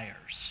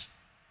desires.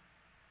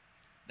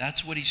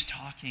 That's what he's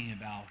talking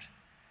about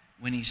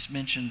when he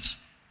mentions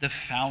the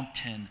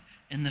fountain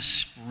and the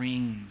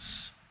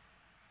springs.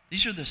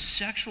 These are the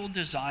sexual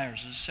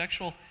desires, the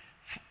sexual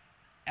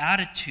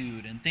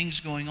attitude and things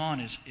going on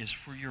is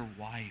for your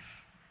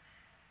wife.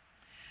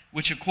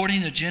 Which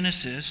according to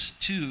Genesis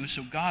 2,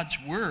 so God's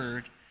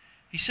word,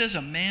 he says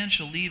a man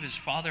shall leave his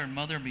father and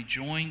mother and be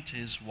joined to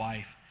his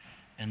wife,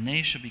 and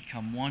they shall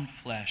become one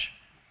flesh.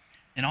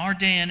 In our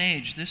day and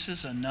age, this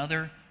is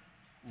another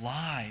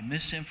lie,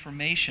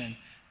 misinformation,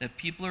 that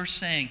people are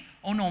saying,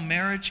 oh no,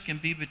 marriage can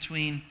be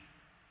between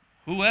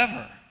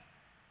whoever.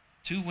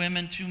 2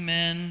 women, 2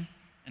 men,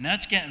 and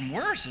that's getting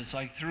worse. It's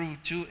like through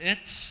 2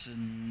 its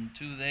and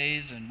 2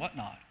 theys and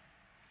whatnot.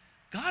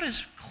 God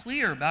is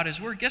clear about his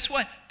word. Guess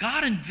what?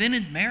 God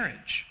invented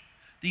marriage.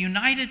 The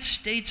United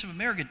States of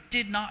America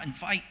did not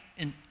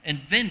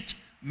invent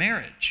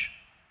marriage.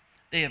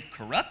 They have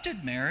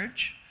corrupted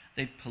marriage.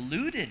 They've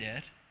polluted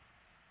it.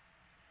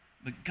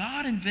 But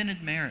God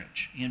invented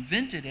marriage. He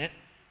invented it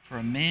for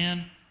a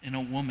man and a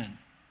woman.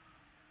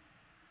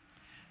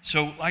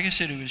 So, like I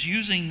said, he was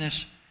using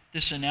this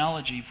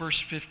analogy. Verse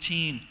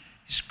 15,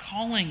 he's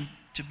calling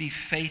to be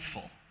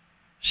faithful.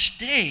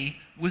 Stay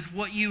with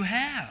what you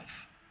have.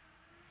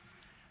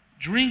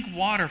 Drink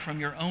water from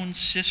your own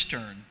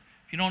cistern.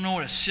 If you don't know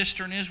what a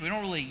cistern is, we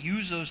don't really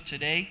use those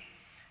today.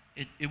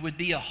 It would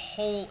be a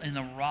hole in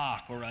the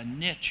rock or a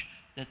niche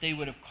that they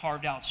would have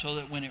carved out so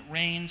that when it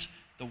rains,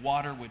 the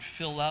water would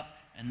fill up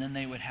and then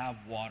they would have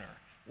water.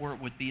 Or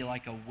it would be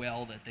like a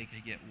well that they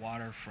could get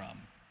water from.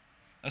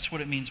 That's what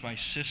it means by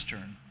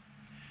cistern.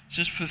 It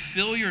says,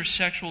 fulfill your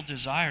sexual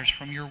desires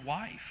from your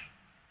wife.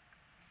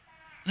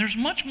 And there's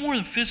much more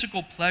than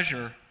physical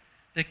pleasure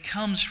that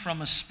comes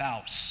from a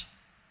spouse.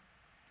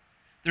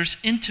 There's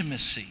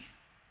intimacy.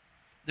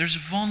 There's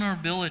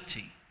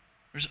vulnerability.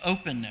 There's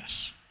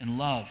openness and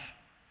love,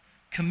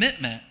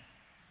 commitment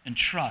and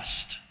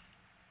trust.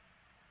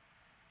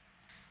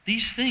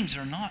 These things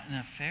are not an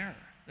affair.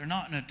 They're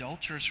not an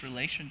adulterous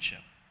relationship.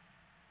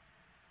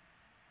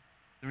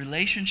 The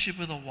relationship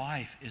with a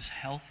wife is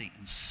healthy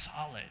and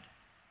solid,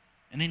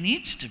 and it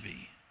needs to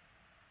be.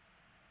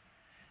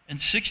 In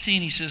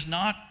 16, he says,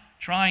 not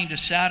trying to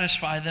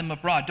satisfy them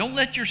abroad. Don't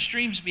let your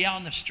streams be out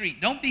in the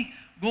street. Don't be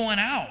going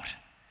out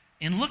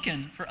and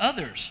looking for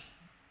others.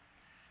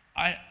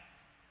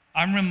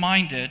 I'm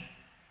reminded,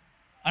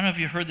 I don't know if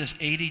you heard this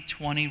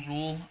 80-20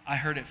 rule. I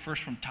heard it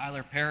first from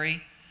Tyler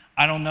Perry.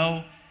 I don't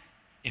know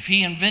if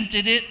he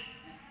invented it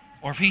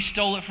or if he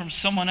stole it from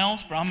someone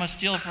else, but I'm going to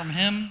steal it from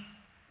him.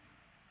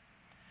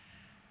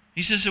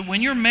 He says that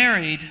when you're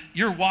married,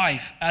 your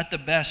wife at the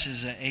best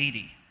is an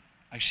 80.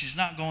 Like she's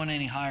not going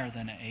any higher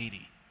than an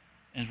 80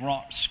 in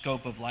raw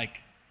scope of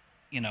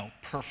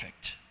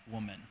perfect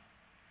woman.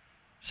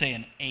 Say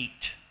an 8.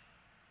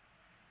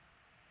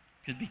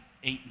 Could be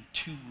 8 and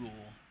 2 rule.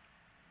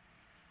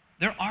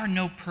 There are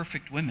no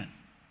perfect women.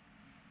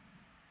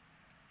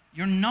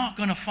 You're not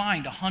going to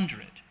find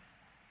 100.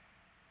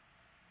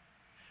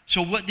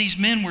 So what these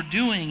men were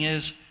doing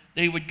is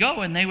they would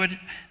go and they would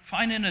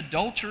find an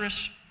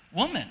adulterous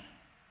woman.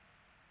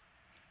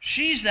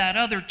 She's that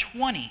other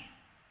 20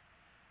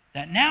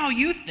 that now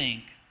you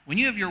think, when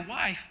you have your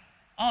wife,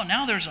 oh,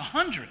 now there's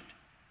 100.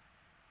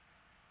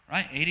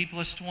 Right? 80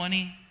 plus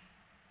 20.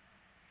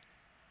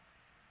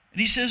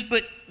 And he says,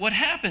 but what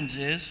happens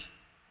is,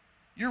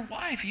 your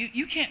wife,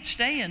 you can't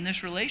stay in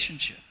this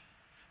relationship.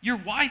 Your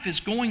wife is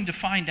going to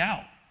find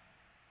out.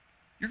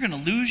 You're going to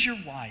lose your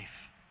wife.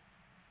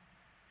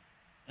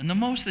 And the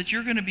most that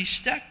you're going to be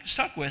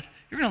stuck with,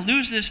 you're going to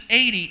lose this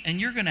 80 and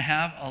you're going to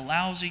have a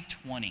lousy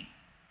 20.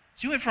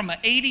 So you went from an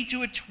 80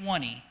 to a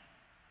 20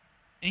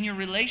 in your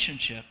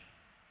relationship,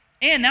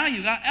 and now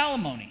you got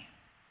alimony.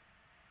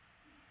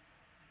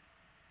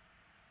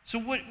 So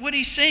what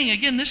he's saying,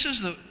 again, this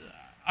is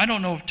I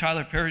don't know if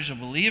Tyler Perry's a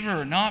believer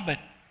or not, but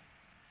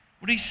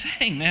what he's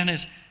saying, man,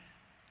 is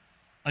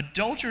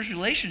adulterous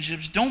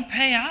relationships don't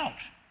pay out.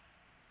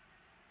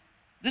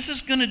 This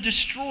is going to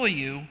destroy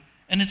you,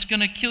 and it's going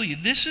to kill you.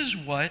 This is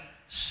what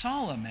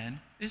Solomon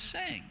is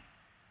saying.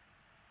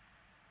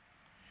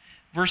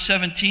 Verse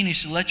 17, he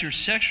says, let your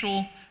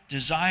sexual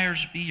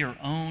desires be your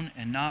own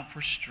and not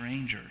for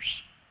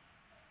strangers.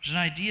 There's an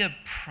idea of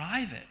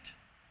private,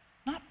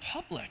 not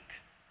public.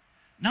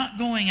 Not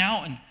going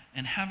out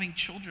and having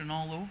children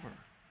all over.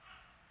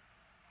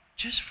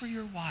 Just for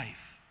your wife.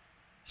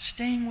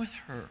 Staying with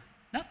her.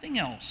 Nothing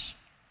else.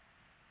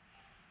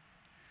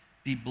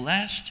 Be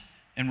blessed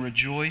and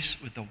rejoice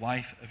with the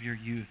wife of your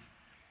youth.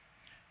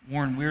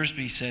 Warren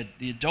Wiersbe said,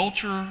 the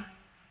adulterer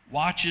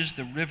watches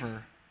the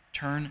river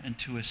turn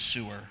into a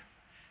sewer,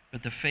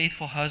 but the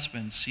faithful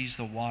husband sees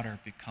the water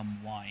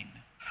become wine.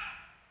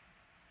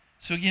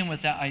 So again,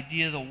 with that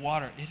idea of the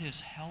water, it is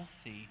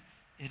healthy,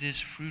 it is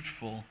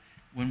fruitful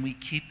when we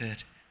keep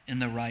it in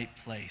the right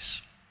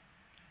place.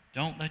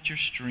 Don't let your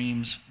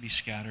streams be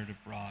scattered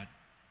abroad.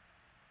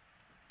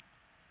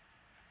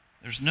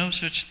 There's no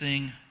such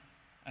thing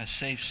as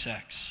safe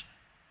sex,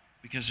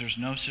 because there's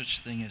no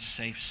such thing as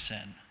safe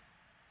sin.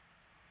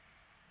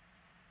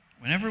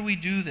 Whenever we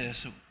do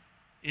this,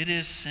 it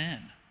is sin.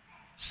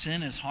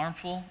 Sin is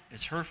harmful,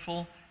 it's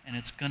hurtful, and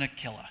it's going to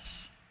kill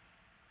us.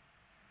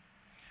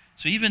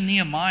 So even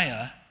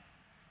Nehemiah,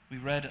 we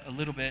read a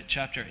little bit,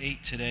 chapter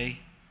 8 today,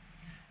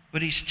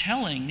 but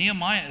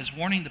Nehemiah is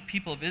warning the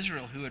people of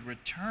Israel who had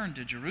returned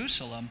to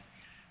Jerusalem,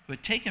 who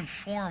had taken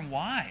foreign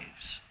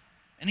wives,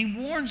 and he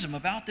warns them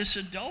about this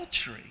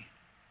adultery.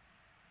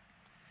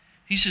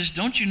 He says,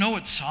 don't you know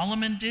what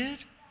Solomon did?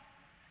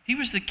 He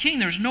was the king.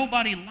 There's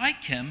nobody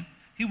like him.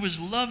 He was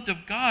loved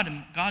of God,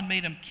 and God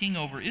made him king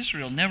over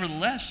Israel.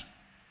 Nevertheless,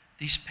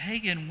 these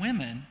pagan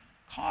women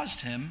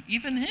caused him,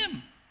 even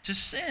him, to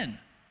sin.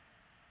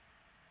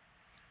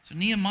 So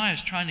Nehemiah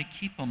is trying to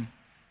keep them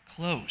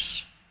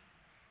close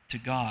to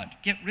God.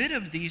 Get rid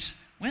of these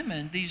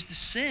women, the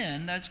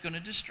sin that's going to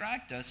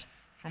distract us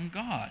from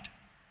God.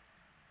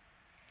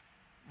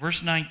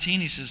 Verse 19,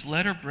 he says,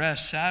 let her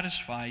breast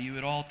satisfy you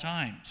at all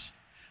times.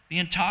 Be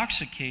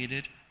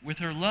intoxicated with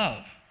her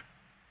love.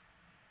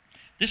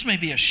 This may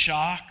be a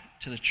shock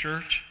to the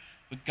church,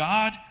 but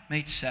God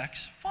made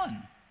sex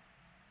fun.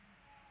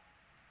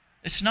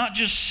 It's not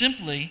just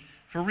simply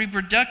for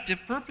reproductive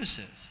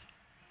purposes.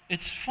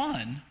 It's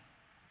fun,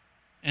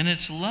 and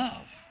it's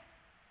love.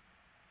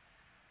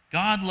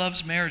 God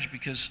loves marriage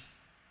because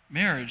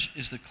marriage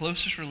is the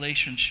closest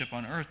relationship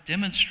on earth,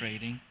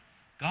 demonstrating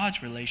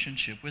God's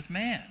relationship with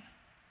man.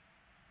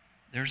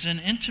 There's an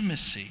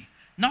intimacy,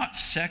 not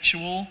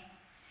sexual,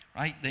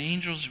 right? The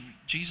angels,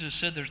 Jesus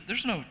said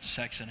there's no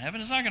sex in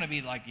heaven. It's not going to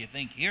be like you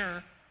think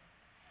here.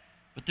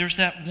 But there's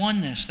that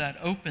oneness, that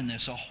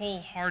openness, a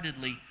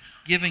wholeheartedly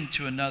giving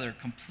to another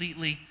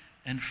completely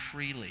and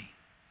freely,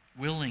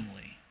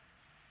 willingly.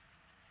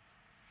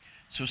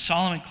 So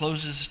Solomon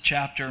closes his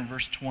chapter in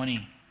verse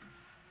 20.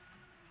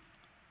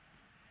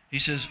 He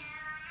says,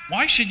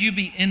 why should you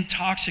be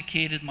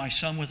intoxicated, my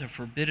son, with a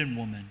forbidden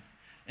woman,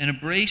 and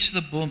embrace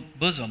the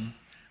bosom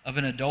of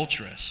an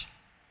adulteress?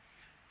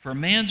 For a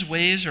man's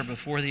ways are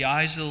before the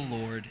eyes of the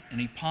Lord,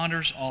 and he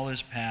ponders all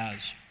his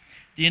paths.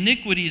 The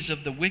iniquities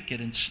of the wicked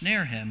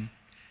ensnare him,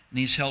 and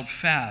he's held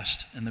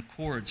fast in the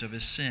cords of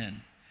his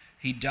sin.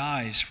 He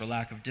dies for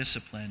lack of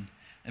discipline,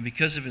 and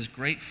because of his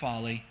great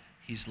folly,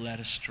 he's led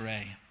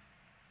astray.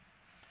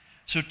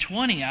 So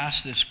 20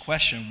 asks this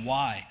question,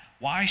 why?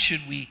 Why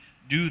should we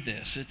do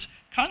this? It's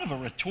kind of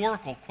a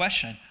rhetorical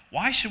question.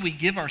 Why should we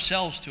give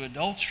ourselves to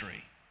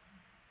adultery?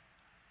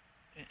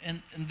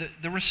 And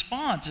the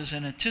response is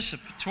an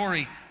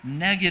anticipatory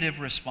negative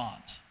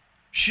response.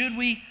 Should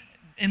we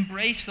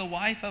embrace the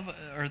wife of,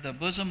 or the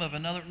bosom of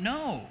another?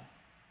 No.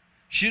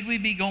 Should we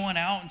be going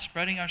out and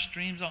spreading our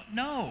streams out?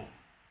 No.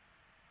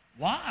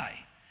 Why?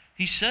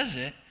 He says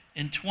it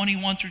in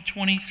 21 through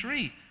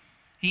 23.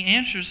 He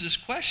answers this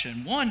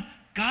question. One,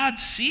 God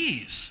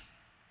sees.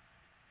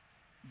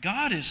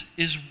 God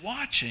is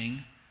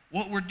watching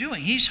what we're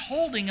doing. He's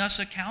holding us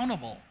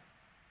accountable.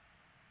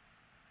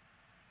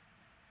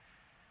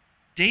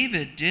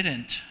 David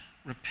didn't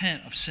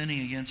repent of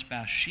sinning against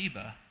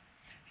Bathsheba.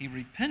 He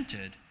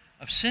repented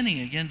of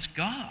sinning against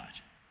God.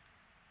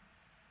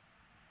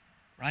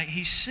 Right?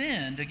 He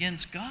sinned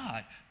against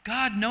God.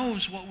 God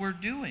knows what we're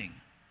doing.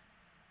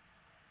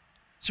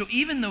 So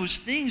even those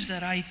things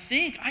that I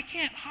think, I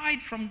can't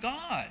hide from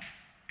God.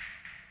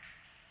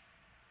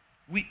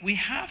 We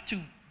have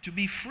to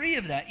be free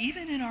of that,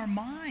 even in our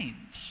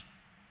minds.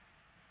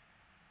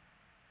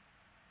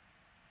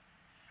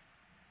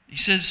 He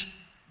says,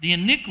 the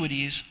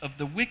iniquities of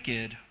the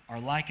wicked are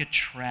like a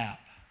trap.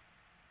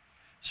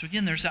 So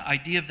again, there's that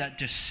idea of that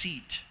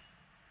deceit.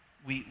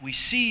 We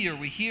see or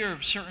we hear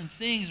of certain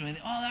things and we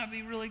think, oh, that would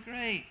be really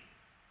great.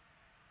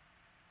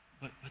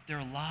 But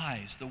they're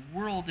lies. The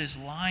world is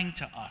lying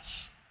to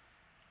us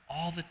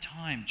all the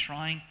time,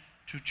 trying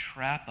to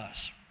trap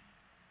us.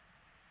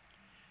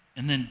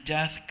 And then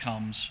death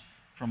comes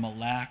from a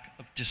lack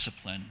of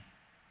discipline.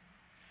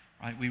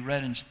 Right? We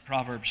read in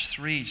Proverbs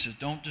 3, it says,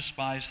 don't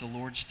despise the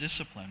Lord's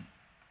discipline.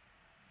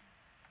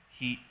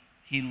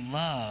 He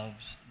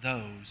loves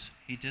those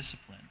he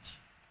disciplines.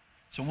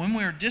 So when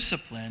we are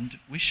disciplined,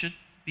 we should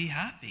be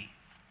happy.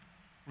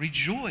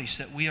 Rejoice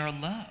that we are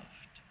loved.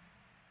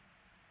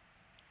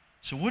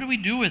 So what do we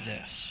do with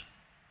this?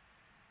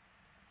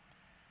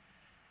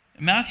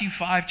 In Matthew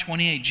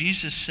 5:28,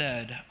 Jesus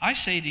said, I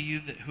say to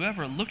you that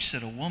whoever looks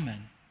at a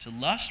woman to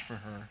lust for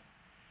her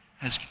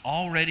has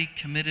already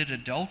committed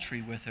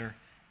adultery with her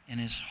in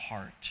his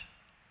heart.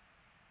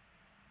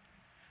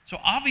 So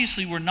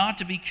obviously we're not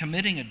to be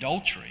committing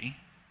adultery,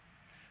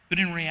 but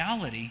in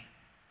reality,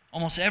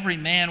 Almost every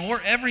man,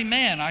 or every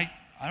man, I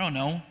don't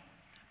know,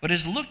 but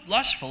has looked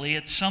lustfully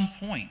at some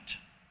point.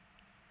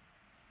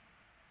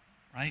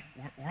 Right?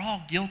 We're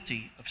all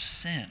guilty of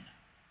sin.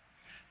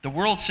 The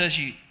world says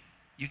you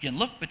can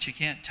look, but you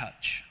can't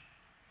touch.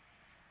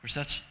 Of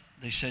course,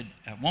 they said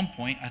at one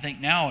point. I think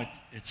now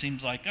it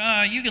seems like,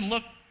 you can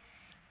look,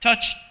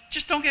 touch,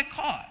 just don't get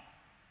caught.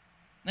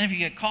 Then if you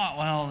get caught,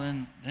 well,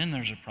 then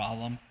there's a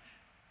problem.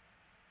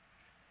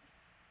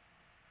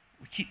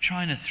 We keep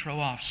trying to throw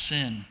off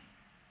sin.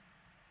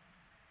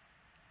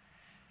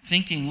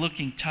 Thinking,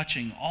 looking,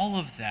 touching, all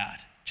of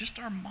that, just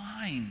our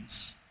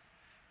minds.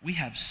 We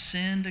have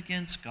sinned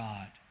against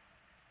God.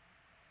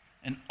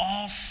 And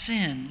all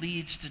sin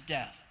leads to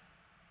death.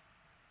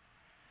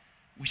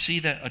 We see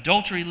that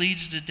adultery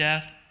leads to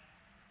death.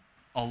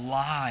 A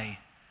lie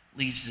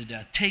leads to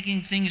death.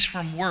 Taking things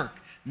from work,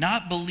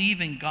 not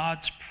believing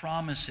God's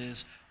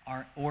promises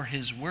or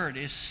His word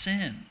is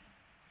sin.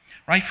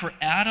 Right? For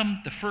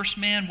Adam, the first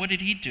man, what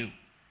did he do?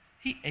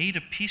 He ate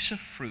a piece of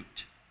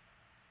fruit.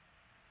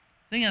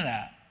 Think of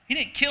that. He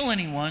didn't kill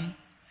anyone.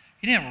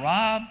 He didn't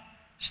rob,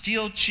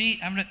 steal, cheat.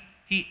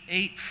 He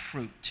ate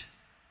fruit.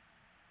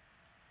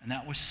 And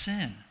that was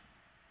sin.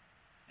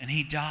 And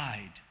he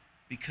died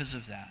because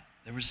of that.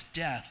 There was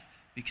death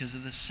because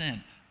of the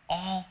sin.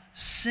 All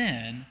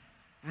sin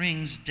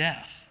brings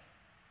death.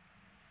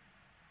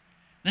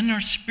 Then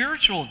there's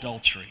spiritual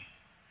adultery.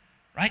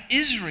 Right?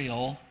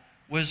 Israel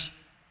was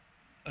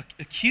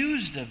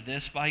accused of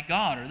this by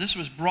God, or this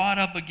was brought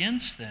up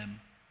against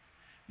them.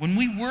 When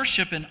we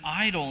worship an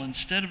idol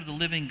instead of the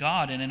living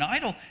God, and an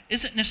idol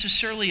isn't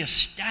necessarily a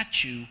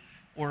statue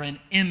or an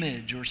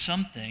image or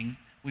something.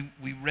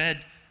 We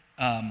read,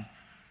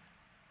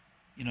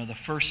 the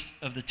first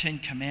of the 10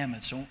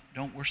 Commandments.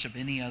 Don't worship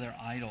any other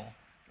idol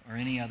or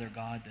any other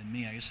God than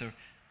me. I guess the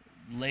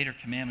later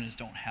commandment is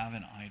don't have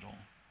an idol.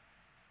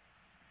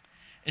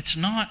 It's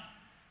not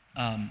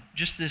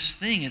just this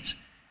thing.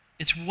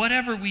 It's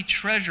whatever we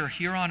treasure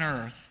here on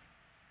earth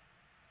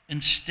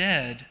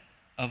instead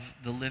of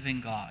the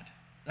living God.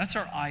 That's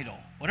our idol.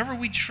 Whatever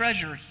we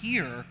treasure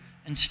here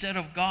instead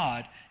of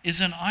God is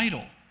an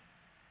idol.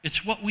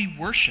 It's what we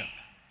worship.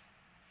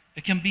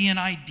 It can be an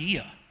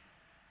idea,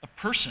 a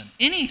person,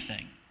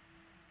 anything.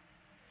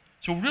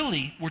 So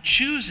really, we're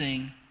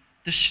choosing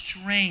the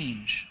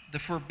strange, the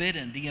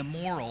forbidden, the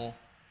immoral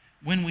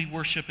when we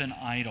worship an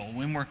idol,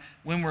 when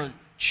we're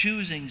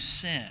choosing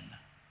sin.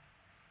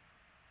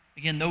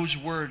 Again, those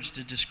words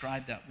to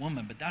describe that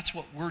woman, but that's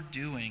what we're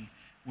doing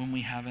when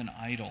we have an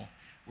idol.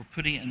 We're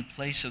putting it in the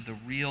place of the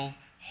real,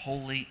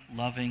 holy,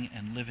 loving,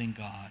 and living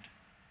God.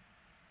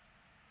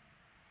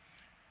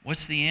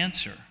 What's the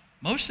answer?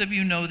 Most of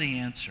you know the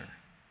answer.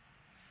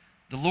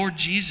 The Lord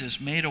Jesus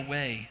made a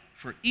way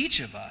for each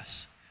of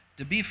us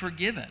to be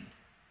forgiven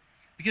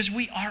because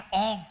we are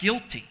all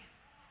guilty.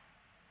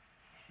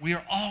 We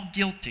are all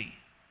guilty.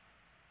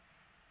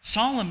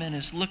 Solomon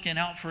is looking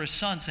out for his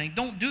son saying,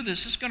 don't do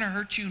this, it's going to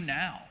hurt you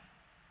now.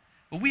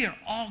 But we are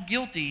all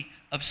guilty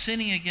of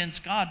sinning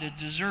against God to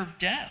deserve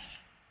death.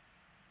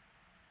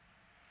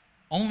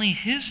 Only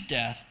His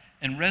death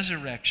and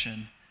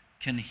resurrection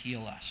can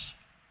heal us.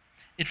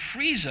 It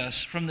frees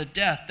us from the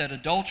death that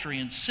adultery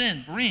and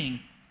sin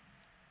bring.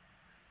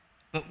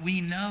 But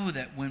we know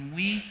that when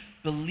we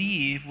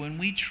believe, when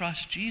we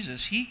trust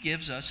Jesus, He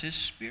gives us His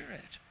Spirit.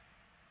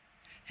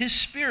 His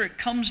Spirit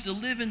comes to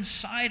live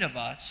inside of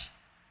us,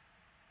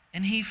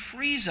 and He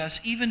frees us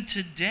even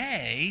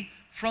today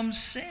from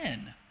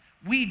sin.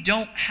 We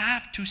don't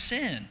have to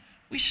sin.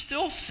 We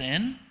still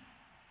sin.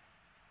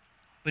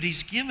 But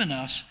He's given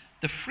us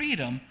the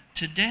freedom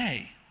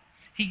today.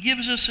 He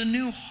gives us a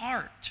new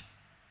heart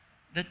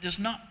that does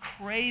not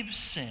crave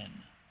sin.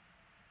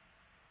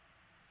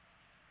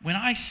 When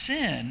I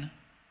sin,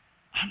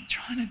 I'm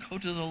trying to go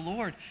to the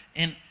Lord.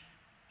 And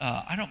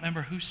I don't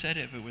remember who said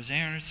it. If it was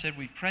Aaron who said,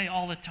 we pray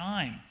all the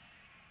time.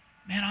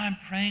 Man, I'm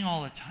praying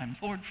all the time.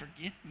 Lord,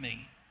 forgive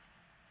me.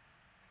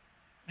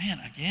 Man,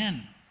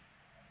 again.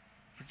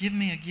 Forgive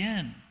me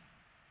again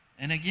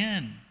and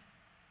again.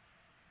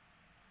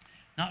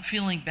 Not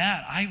feeling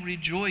bad. I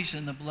rejoice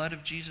in the blood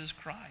of Jesus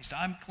Christ.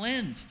 I'm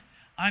cleansed.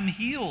 I'm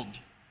healed.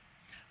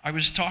 I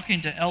was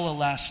talking to Ella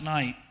last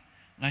night,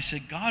 and I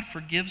said, God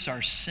forgives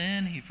our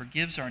sin, He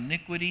forgives our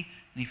iniquity,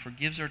 and He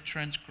forgives our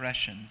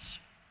transgressions.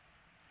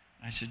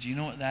 And I said, do you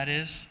know what that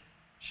is?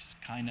 She's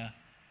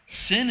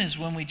sin is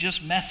when we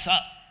just mess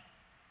up.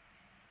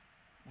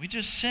 We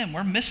just sin.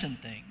 We're missing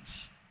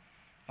things.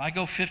 If I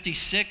go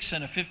 56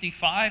 and a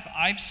 55,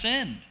 I've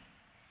sinned.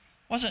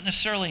 It wasn't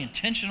necessarily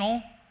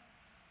intentional.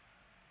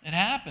 It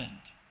happened.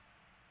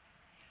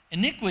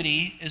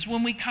 Iniquity is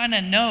when we kind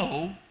of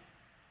know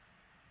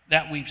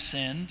that we've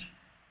sinned,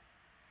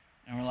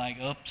 and we're like,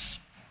 oops,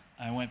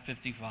 I went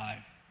 55.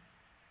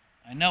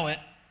 I know it.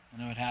 I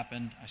know it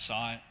happened. I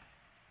saw it.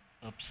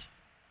 Oops.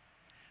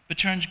 But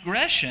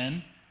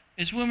transgression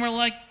is when we're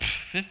like,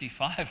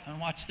 55, and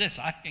watch this,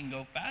 I can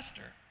go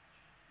faster.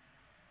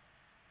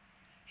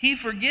 He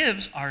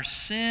forgives our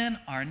sin,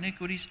 our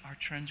iniquities, our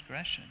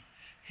transgression.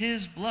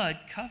 His blood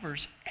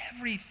covers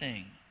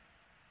everything.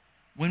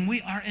 when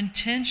we are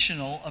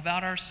intentional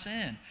about our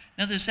sin.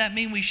 Now, does that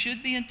mean we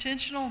should be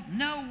intentional?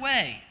 No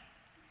way.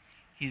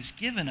 He's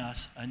given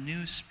us a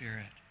new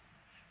spirit.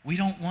 We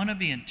don't want to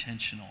be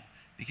intentional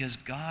because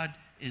God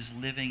is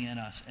living in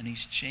us and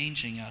He's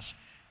changing us.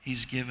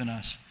 He's given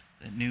us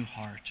that new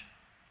heart.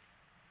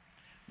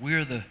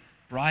 We're the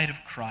bride of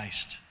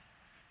Christ.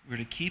 We're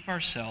to keep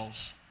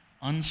ourselves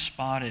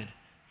unspotted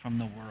from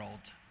the world,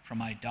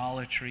 from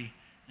idolatry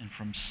and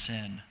from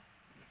sin,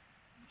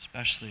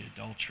 especially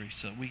adultery,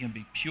 so that we can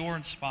be pure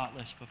and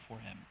spotless before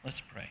Him.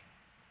 Let's pray.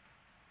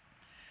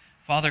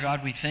 Father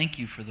God, we thank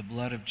You for the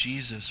blood of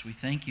Jesus. We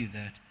thank You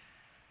that,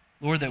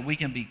 Lord, that we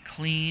can be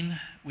clean,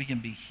 we can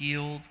be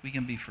healed, we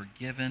can be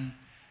forgiven,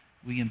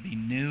 we can be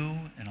new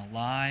and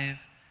alive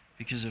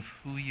because of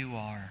who You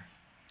are.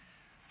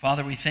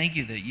 Father, we thank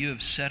You that You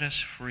have set us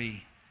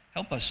free.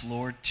 Help us,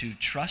 Lord, to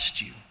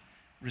trust You,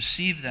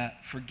 receive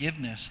that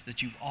forgiveness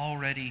that You've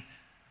already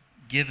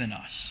given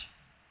us.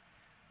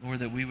 Lord,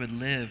 that we would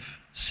live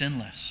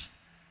sinless.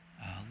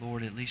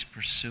 Lord, at least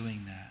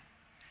pursuing that.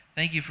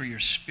 Thank You for Your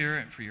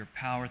Spirit, for Your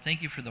power.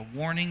 Thank You for the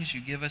warnings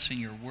You give us in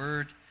Your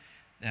Word,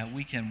 that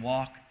we can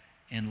walk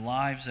in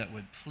lives that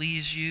would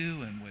please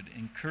You and would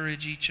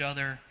encourage each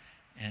other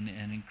and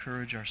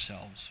encourage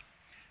ourselves.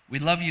 We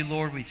love You,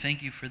 Lord. We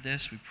thank You for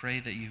this. We pray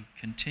that You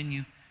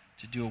continue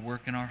to do a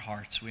work in our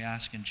hearts. We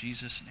ask in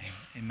Jesus' name.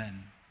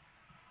 Amen.